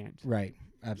Baal can't. Right,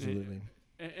 absolutely.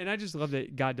 And I just love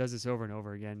that God does this over and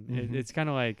over again. It's kind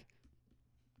of like,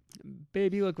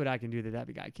 baby, look what I can do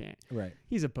that guy can't. Right.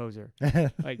 He's a poser.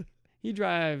 Like, he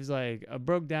drives like a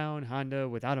broke down Honda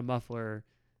without a muffler.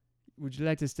 Would you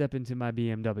like to step into my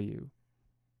BMW?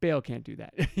 Baal can't do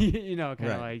that. You know,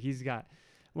 kind of like he's got,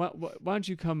 why don't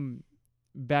you come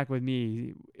back with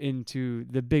me into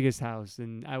the biggest house,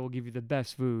 and I will give you the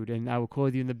best food, and I will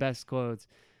clothe you in the best clothes.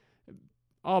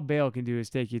 All Baal can do is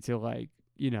take you to, like,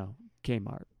 you know,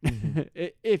 Kmart.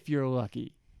 If you're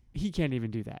lucky. He can't even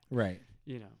do that. Right.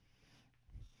 You know.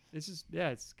 It's just,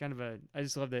 it's kind of I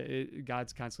just love that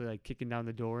God's constantly like kicking down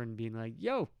the door and being like,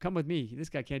 yo, come with me. This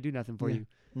guy can't do nothing for you.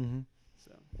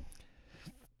 So.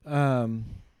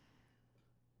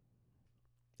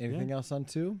 Anything else on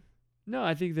 2? No,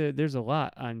 I think that there's a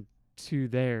lot on 2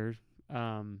 there.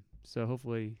 So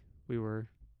hopefully we were,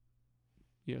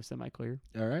 you know, semi-clear.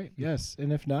 All right. Yes.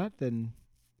 And if not, then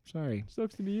sorry.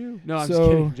 Sucks to be you. No, I'm just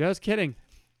kidding. Just kidding.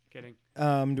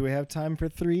 Kidding. Do we have time for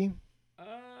 3?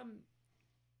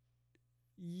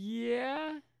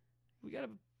 Yeah, we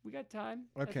got time.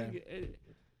 Okay.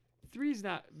 3's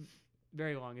not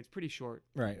very long. It's pretty short.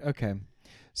 Right. Okay.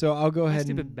 So I'll go ahead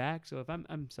and and back. So if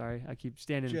I'm sorry, I keep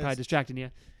standing and probably distracting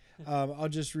you. I'll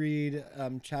just read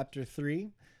chapter 3,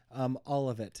 all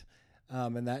of it,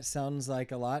 and that sounds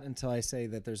like a lot until I say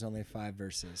that there's only 5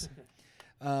 verses.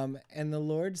 And the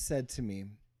Lord said to me,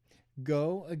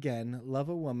 "Go again, love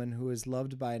a woman who is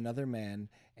loved by another man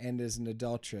and is an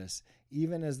adulteress,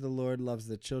 even as the Lord loves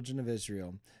the children of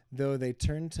Israel, though they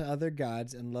turn to other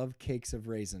gods and love cakes of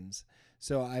raisins.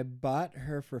 So I bought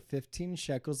her for 15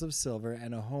 shekels of silver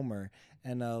and a homer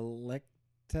and a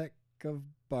lectech of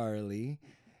barley.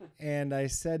 And I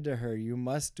said to her, you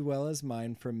must dwell as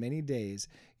mine for many days.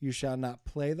 You shall not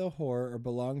play the whore or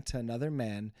belong to another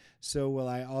man, so will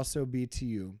I also be to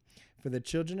you. For the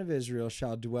children of Israel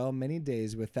shall dwell many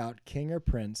days without king or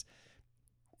prince,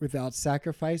 without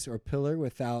sacrifice or pillar,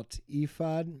 without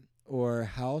ephod or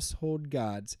household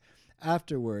gods.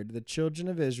 Afterward, the children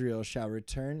of Israel shall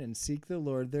return and seek the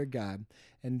Lord their God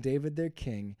and David their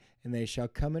king, and they shall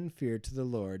come in fear to the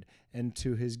Lord and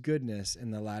to his goodness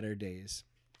in the latter days."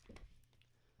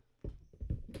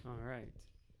 All right.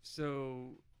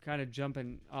 So kind of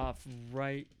jumping off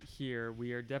right here,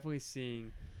 we are definitely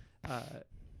seeing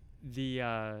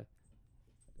the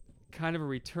kind of a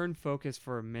return focus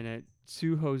for a minute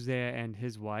to Hosea and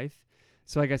his wife.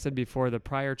 So like I said before, the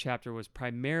prior chapter was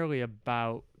primarily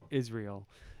about Israel.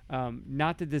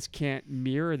 Not that this can't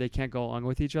mirror, they can't go along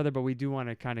with each other, but we do want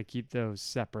to kind of keep those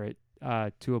separate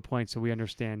to a point so we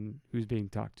understand who's being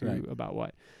talked to about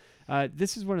what.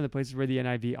 This is one of the places where the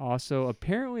NIV also,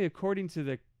 apparently, according to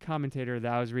the commentator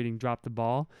that I was reading, dropped the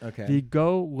ball. Okay. The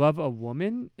 "go love a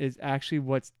woman" is actually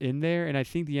what's in there, and I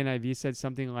think the NIV said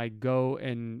something like "go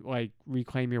and like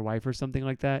reclaim your wife" or something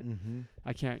like that. Mm-hmm.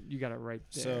 I can't. You got it right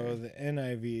there. So the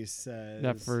NIV says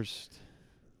that first.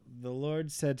 The Lord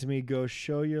said to me, "Go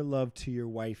show your love to your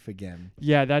wife again."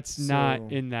 Yeah, that's not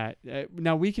in that.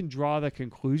 Now we can draw the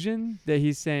conclusion that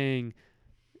he's saying,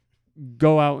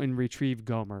 go out and retrieve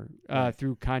Gomer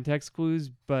through context clues,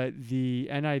 but the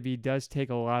NIV does take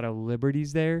a lot of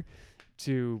liberties there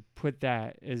to put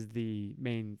that as the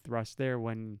main thrust there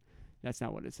when that's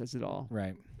not what it says at all.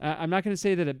 Right. I'm not going to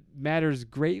say that it matters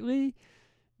greatly,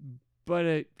 but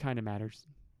it kind of matters.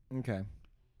 Okay.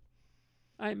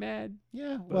 I'm mad.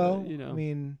 Yeah, but, well, you know. I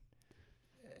mean,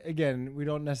 again, we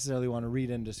don't necessarily want to read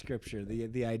into Scripture.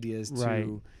 The idea is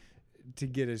to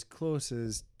get as close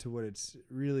as to what it's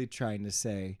really trying to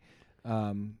say,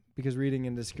 because reading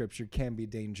into Scripture can be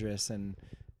dangerous and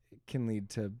can lead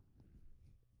to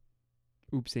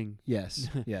oopsing. Yes,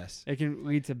 yes. It can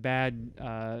lead to bad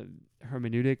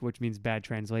hermeneutic, which means bad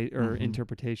translate or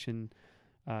interpretation,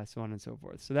 so on and so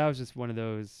forth. So that was just one of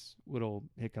those little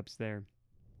hiccups there.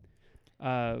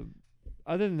 Other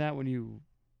than that, when you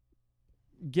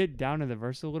get down to the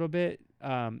verse a little bit,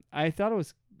 I thought it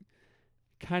was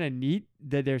kind of neat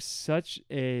that there's such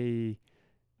a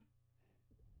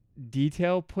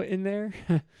detail put in there.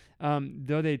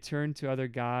 Though they turn to other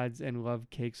gods and love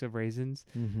cakes of raisins,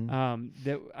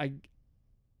 that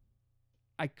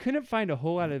I couldn't find a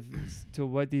whole lot of to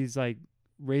what these like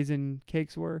raisin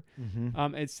cakes were.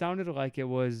 It sounded like it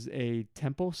was a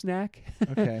temple snack,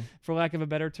 Okay. for lack of a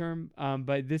better term.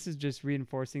 But this is just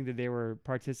reinforcing that they were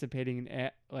participating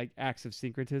in like acts of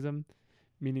syncretism,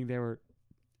 meaning they were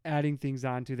adding things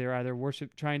onto. They're either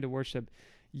trying to worship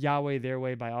Yahweh their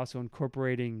way by also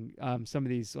incorporating some of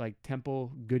these like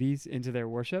temple goodies into their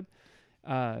worship.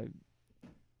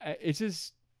 It's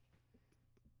just,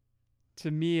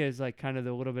 to me, as like kind of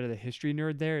the little bit of the history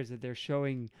nerd there, is that they're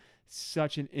showing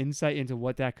such an insight into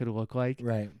what that could look like.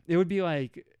 Right. It would be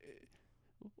like,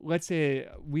 let's say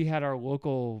we had our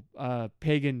local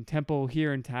pagan temple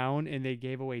here in town, and they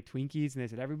gave away Twinkies, and they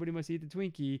said everybody must eat the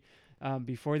Twinkie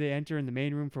before they enter in the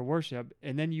main room for worship.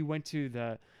 And then you went to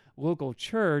the local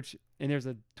church, and there's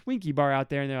a Twinkie bar out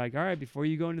there, and they're like, all right, before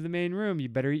you go into the main room, you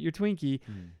better eat your Twinkie.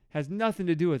 Has nothing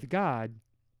to do with God.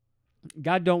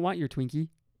 God don't want your Twinkie.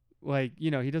 Like, you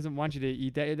know, he doesn't want you to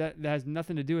eat that. That has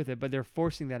nothing to do with it, but they're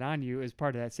forcing that on you as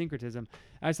part of that syncretism.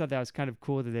 I just thought that was kind of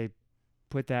cool that they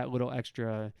put that little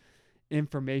extra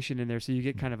information in there, so you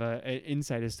get kind of an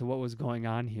insight as to what was going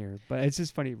on here. But it's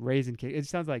just funny, raisin cake. It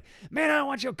sounds like, man, I don't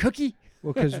want your cookie.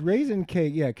 Well, because raisin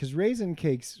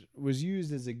cakes was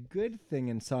used as a good thing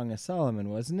in Song of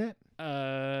Solomon, wasn't it?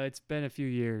 It's been a few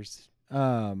years.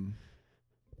 Yeah,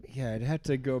 I'd have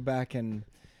to go back and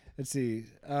let's see.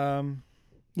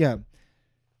 Yeah.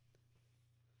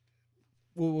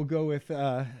 We'll go with.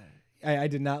 I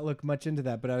did not look much into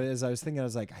that, but as I was thinking, I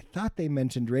was like, I thought they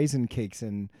mentioned raisin cakes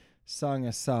in Song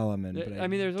of Solomon, but I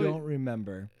don't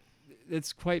remember.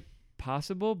 It's quite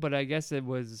possible, but I guess it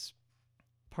was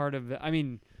part of the. I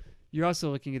mean, you're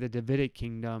also looking at the Davidic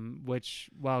kingdom, which,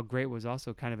 while great, was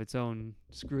also kind of its own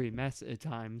screwy mess at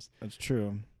times. That's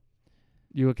true.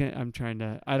 You looking at, I'm trying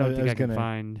to. I don't think I can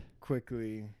find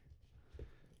quickly.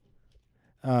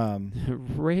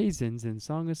 Raisins in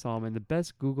Song of Solomon, the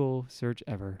best Google search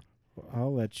ever.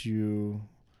 I'll let you.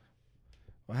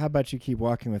 Well, how about you keep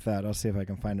walking with that? I'll see if I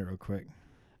can find it real quick.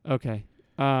 Okay.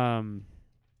 While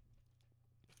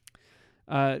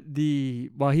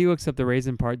he looks up the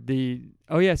raisin part, look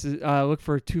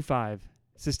for 2.5.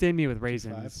 Sustain me with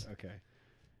raisins. 2.5? Okay.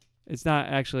 It's not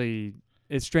actually.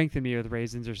 It strengthened me with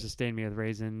raisins or sustained me with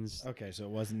raisins. Okay, so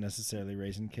it wasn't necessarily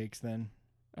raisin cakes then.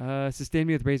 Sustain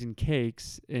me with raisin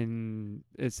cakes.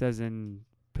 It says in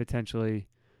potentially,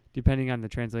 depending on the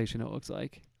translation, it looks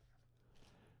like.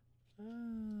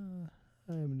 I'm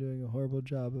doing a horrible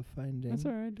job of finding. That's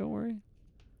all right. Don't worry.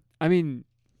 I mean,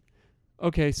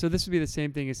 okay, so this would be the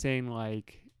same thing as saying,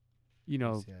 like, you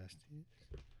know,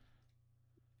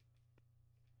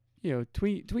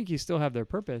 Twinkies still have their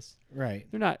purpose. Right.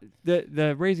 They're not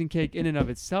the raisin cake in and of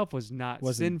itself wasn't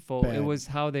sinful. Bad. It was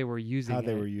how they were using it. How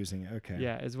they were using it. Okay.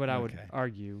 Yeah, is what I would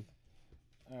argue.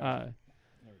 There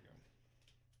we go.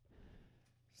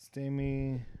 Sustain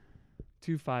me.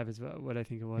 2.5 is what I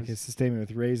think it was. Okay, sustain me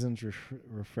with raisins.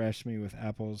 Refresh me with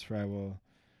apples, for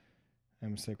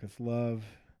I'm sick with love.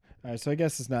 All right, so I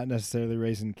guess it's not necessarily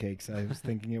raisin cakes. I was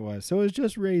thinking it was. So it was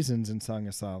just raisins in Song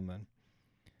of Solomon.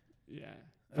 Yeah.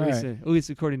 At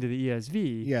least according to the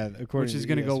ESV. Yeah, which is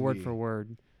going to go word for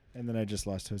word. And then I just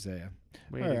lost Hosea.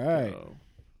 Way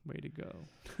to go.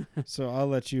 So I'll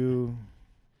let you.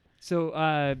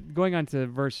 So going on to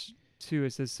verse 2,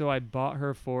 it says, so I bought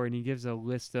her for, and he gives a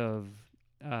list of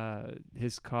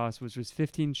his cost, which was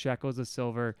 15 shekels of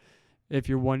silver. If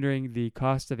you're wondering, the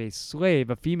cost of a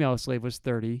female slave was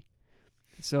 30.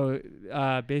 So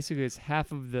basically it's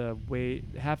half of the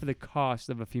cost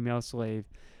of a female slave.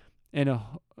 And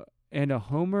a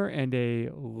homer and a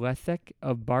lethek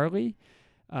of barley.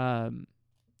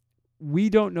 We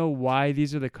don't know why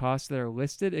these are the costs that are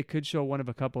listed. It could show one of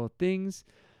a couple of things.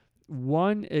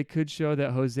 One, it could show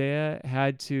that Hosea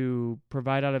had to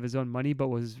provide out of his own money, but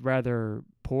was rather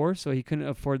poor, so he couldn't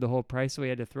afford the whole price, so he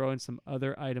had to throw in some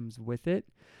other items with it.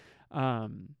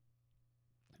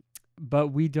 But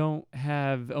we don't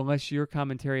have, unless your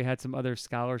commentary had some other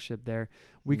scholarship there,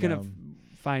 we couldn't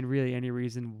find really any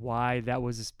reason why that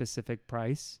was a specific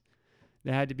price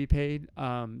that had to be paid.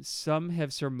 Some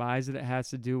have surmised that it has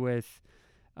to do with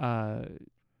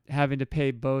having to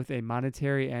pay both a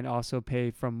monetary and also pay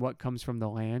from what comes from the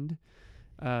land.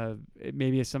 It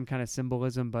maybe is some kind of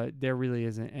symbolism, but there really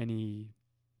isn't anything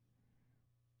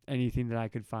that I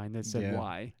could find that said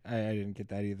why. I didn't get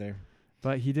that either.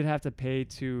 But he did have to pay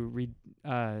to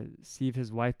receive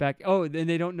his wife back. Oh, and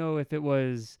they don't know if it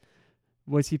was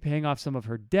he paying off some of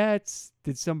her debts?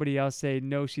 Did somebody else say,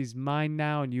 no, she's mine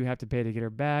now and you have to pay to get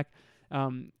her back?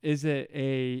 Is it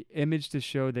a image to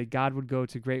show that God would go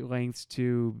to great lengths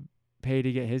to pay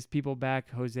to get his people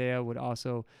back? Hosea would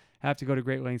also have to go to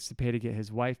great lengths to pay to get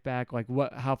his wife back. Like,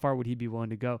 how far would he be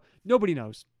willing to go? Nobody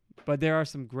knows. But there are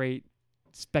some great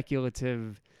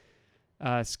speculative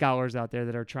scholars out there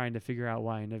that are trying to figure out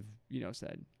why, and have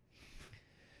said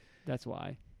that's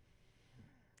why.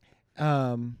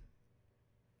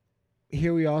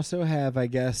 Here we also have, I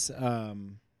guess,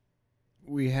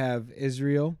 we have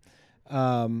Israel,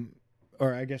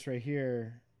 or I guess right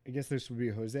here, I guess this would be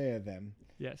Hosea then.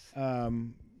 Yes.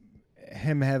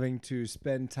 Him having to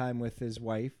spend time with his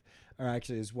wife, or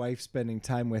actually his wife spending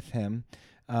time with him,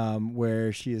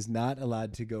 where she is not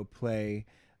allowed to go play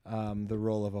the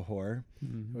role of a whore,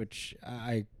 which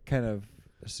I kind of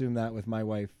assume that with my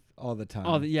wife all the time.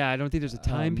 I don't think there's a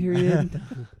time period.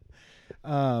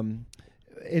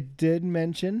 It did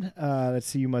mention, let's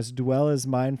see, you must dwell as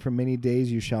mine for many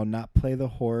days. You shall not play the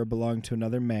whore, belong to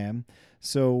another man.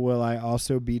 So will I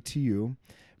also be to you.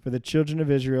 For the children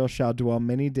of Israel shall dwell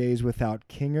many days without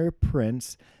king or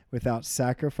prince, without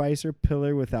sacrifice or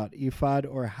pillar, without ephod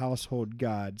or household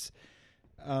gods.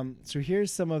 So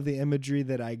here's some of the imagery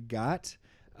that I got.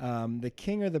 The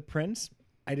king or the prince,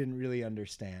 I didn't really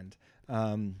understand.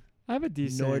 I have a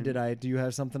decent. Nor did I. Do you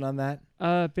have something on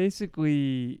that?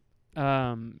 Basically,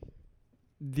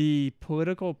 the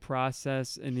political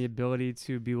process and the ability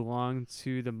to belong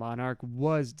to the monarch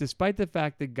was, despite the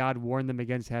fact that God warned them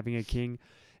against having a king,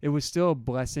 it was still a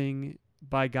blessing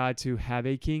by God to have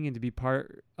a king and to be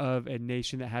part of a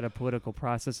nation that had a political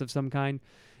process of some kind.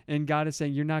 And God is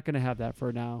saying, you're not going to have that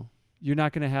for now. You're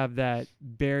not going to have that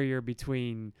barrier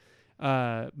between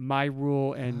my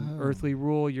rule and earthly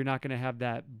rule. You're not going to have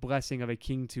that blessing of a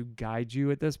king to guide you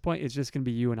at this point. It's just going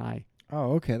to be you and I.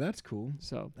 Oh, okay. That's cool.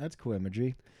 So that's cool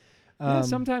imagery.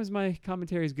 Sometimes my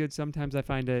commentary is good. Sometimes I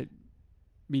find it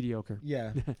mediocre.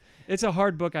 Yeah. It's a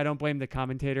hard book. I don't blame the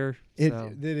commentator. It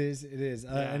is.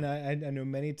 Yeah. And I know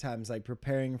many times, like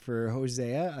preparing for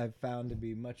Hosea, I've found to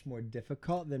be much more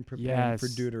difficult than preparing for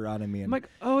Deuteronomy. And I'm like,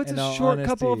 it's a short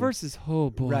couple of verses. Oh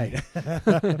boy. Right.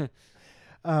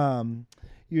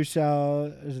 You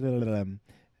shall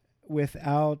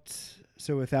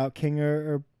without king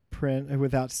or prince,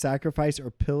 without sacrifice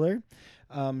or pillar.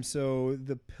 So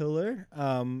the pillar,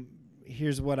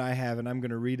 here's what I have, and I'm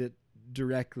going to read it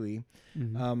directly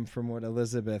from what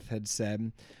Elizabeth had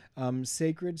said.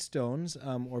 Sacred stones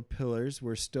or pillars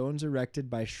were stones erected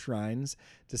by shrines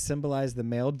to symbolize the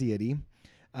male deity,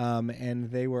 and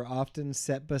they were often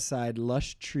set beside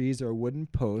lush trees or wooden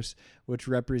posts, which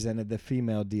represented the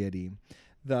female deity.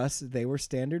 Thus, they were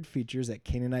standard features at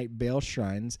Canaanite Baal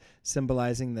shrines,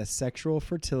 symbolizing the sexual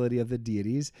fertility of the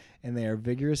deities, and they are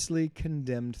vigorously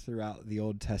condemned throughout the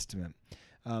Old Testament.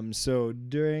 So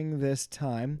during this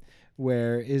time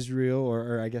where Israel,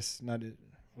 or I guess not,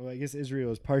 well, I guess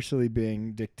Israel is partially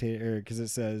being dictated, because it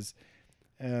says,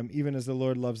 even as the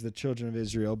Lord loves the children of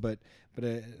Israel, but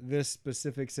this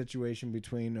specific situation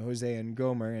between Hosea and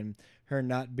Gomer and her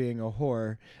not being a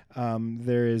whore,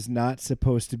 there is not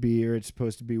supposed to be, or it's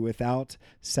supposed to be without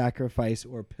sacrifice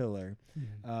or pillar.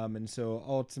 And so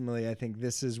ultimately, I think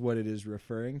this is what it is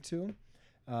referring to,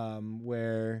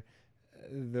 where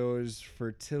those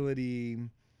fertility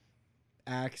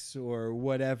acts or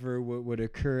whatever would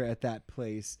occur at that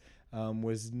place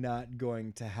was not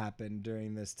going to happen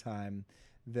during this time,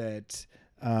 that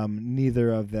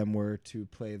neither of them were to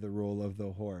play the role of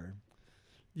the whore.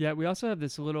 Yeah, we also have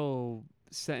this little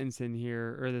sentence in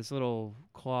here, or this little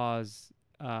clause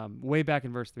way back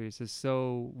in verse 3. It says,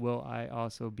 so will I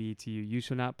also be to you. You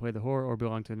shall not play the whore or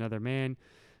belong to another man.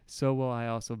 So will I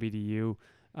also be to you.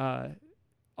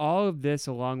 All of this,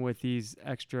 along with these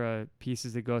extra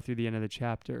pieces that go through the end of the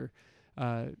chapter,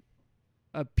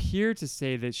 appear to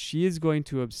say that she is going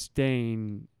to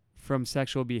abstain from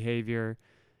sexual behavior,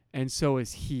 and so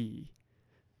is he.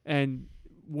 And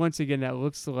once again, that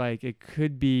looks like it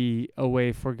could be a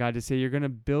way for God to say, you're going to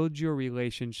build your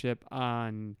relationship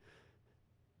on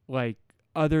like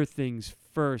other things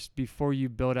first before you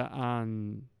build it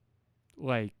on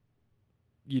like,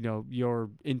 your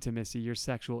intimacy, your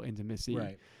sexual intimacy.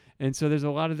 Right. And so there's a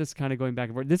lot of this kind of going back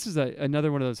and forth. This is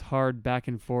another one of those hard back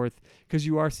and forth, because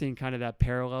you are seeing kind of that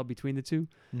parallel between the two.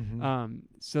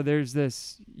 So there's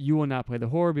this, you will not play the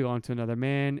whore, belong to another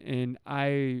man, and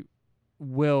I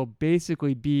will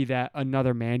basically be that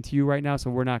another man to you right now,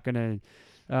 so we're not going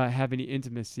to have any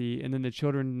intimacy. And then the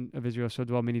children of Israel shall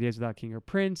dwell many days without king or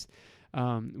prince,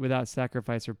 without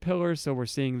sacrifice or pillar. So we're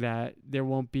seeing that there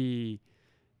won't be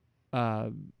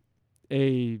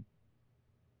a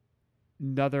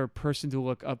another person to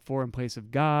look up for in place of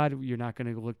God. You're not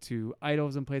going to look to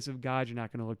idols in place of God. You're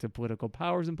not going to look to political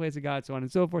powers in place of God, so on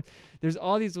and so forth. There's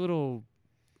all these little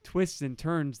twists and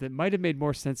turns that might have made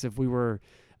more sense if we were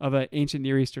of an ancient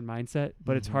Near Eastern mindset,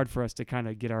 but it's hard for us to kind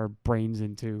of get our brains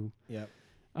into. Yep.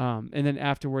 And then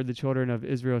afterward, the children of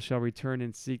Israel shall return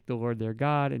and seek the Lord their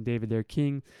God and David their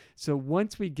king. So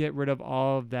once we get rid of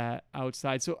all of that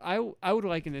outside, so I would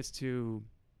liken this to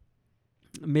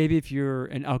maybe if you're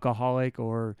an alcoholic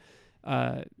or,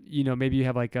 maybe you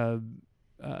have like a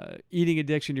eating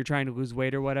addiction, you're trying to lose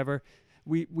weight or whatever.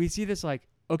 We see this like,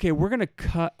 okay, we're going to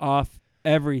cut off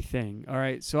everything. All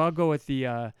right. So I'll go with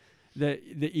the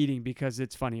eating because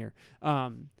it's funnier.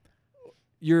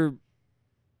 You're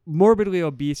morbidly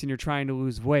obese and you're trying to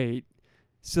lose weight.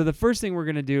 So the first thing we're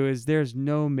going to do is there's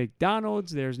no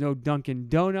McDonald's, there's no Dunkin'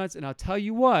 Donuts. And I'll tell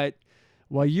you what,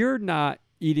 while you're not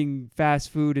eating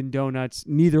fast food and donuts,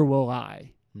 neither will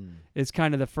I. It's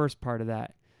kind of the first part of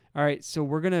that. All right. So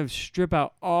we're going to strip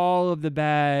out all of the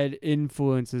bad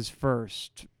influences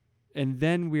first. And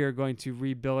then we are going to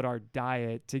rebuild our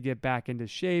diet to get back into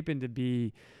shape and to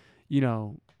be,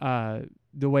 the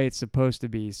way it's supposed to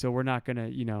be. So we're not going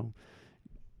to,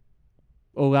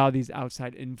 allow these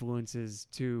outside influences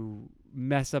to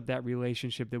mess up that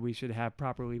relationship that we should have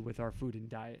properly with our food and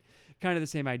diet. Kind of the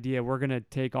same idea. We're going to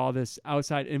take all this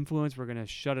outside influence. We're going to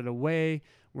shut it away.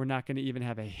 We're not going to even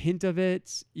have a hint of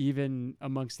it, even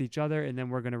amongst each other. And then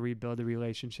we're going to rebuild the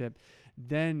relationship.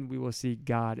 Then we will seek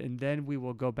God. And then we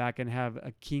will go back and have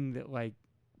a king that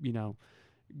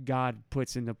God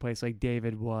puts into place, like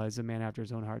David was, a man after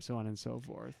his own heart, so on and so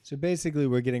forth. So basically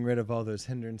we're getting rid of all those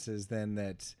hindrances then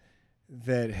that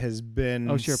has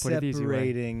been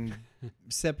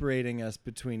separating us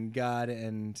between God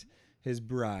and his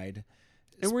bride.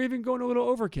 And we're even going a little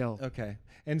overkill. Okay.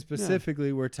 And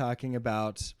specifically, we're talking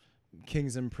about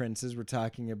kings and princes. We're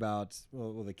talking about,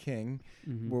 the king.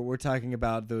 We're talking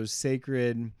about those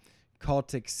sacred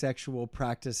cultic sexual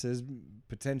practices,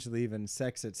 potentially even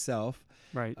sex itself.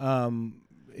 Right.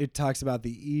 It talks about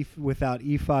without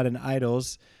ephod and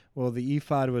idols. Well, the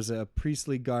ephod was a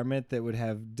priestly garment that would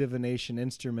have divination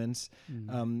instruments,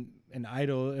 an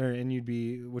idol,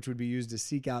 which would be used to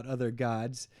seek out other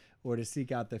gods or to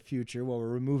seek out the future. Well, we're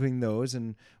removing those,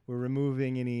 and we're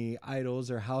removing any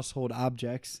idols or household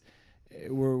objects.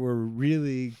 We're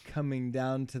really coming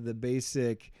down to the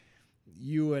basic,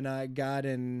 you and I, God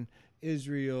and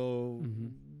Israel,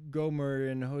 Gomer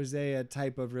and Hosea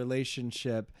type of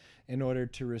relationship in order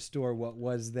to restore what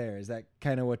was there. Is that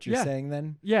kind of what you're saying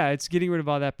then? Yeah, it's getting rid of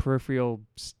all that peripheral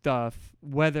stuff,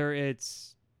 whether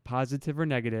it's positive or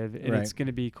negative, and it's going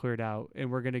to be cleared out.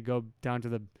 And we're going to go down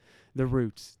to the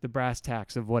roots, the brass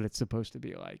tacks of what it's supposed to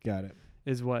be like. Got it.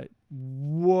 Is what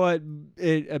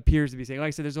it appears to be saying. Like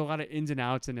I said, there's a lot of ins and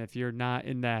outs, and if you're not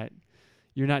in that,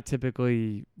 you're not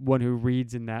typically one who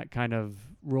reads in that kind of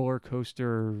roller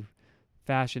coaster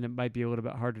fashion, it might be a little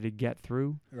bit harder to get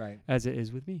through, right? As it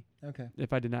is with me. Okay.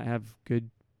 If I did not have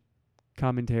good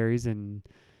commentaries and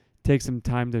take some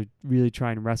time to really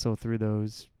try and wrestle through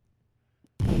those,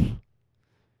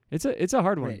 it's a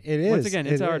hard one. Right. It is. Once again,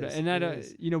 it's hard,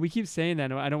 and we keep saying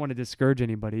that. I don't want to discourage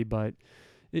anybody, but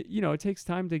it takes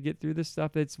time to get through this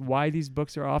stuff. It's why these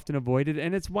books are often avoided,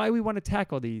 and it's why we want to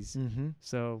tackle these.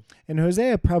 So, and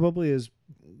Hosea probably is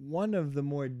one of the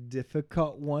more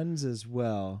difficult ones as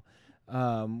well.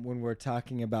 When we're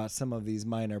talking about some of these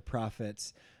minor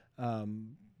prophets.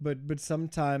 But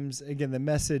sometimes, again, the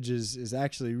message is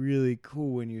actually really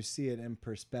cool when you see it in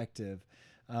perspective,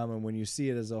 and when you see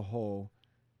it as a whole.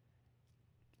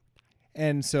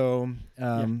 And so,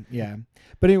 yeah.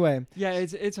 But anyway. Yeah,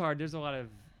 it's hard. There's a lot of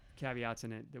caveats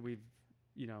in it that we've,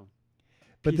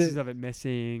 but pieces of it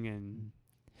missing and...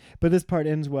 But this part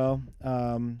ends well.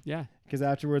 Yeah. Because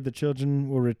afterward, the children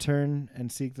will return and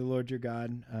seek the Lord your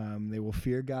God. They will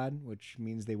fear God, which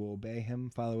means they will obey him,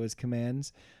 follow his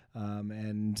commands.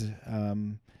 And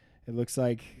it looks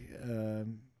like,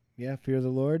 fear the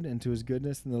Lord and to his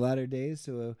goodness in the latter days.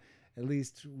 So at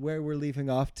least where we're leaving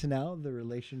off to now, the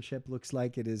relationship looks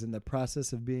like it is in the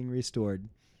process of being restored.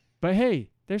 But hey,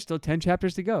 there's still 10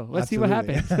 chapters to go. Let's Absolutely.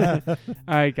 see what happens.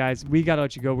 All right, guys, we got to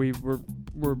let you go.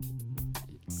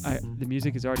 The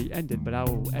music is already ended, but I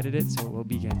will edit it so it will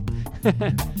begin.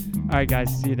 All right,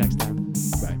 guys, see you next time.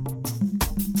 Bye.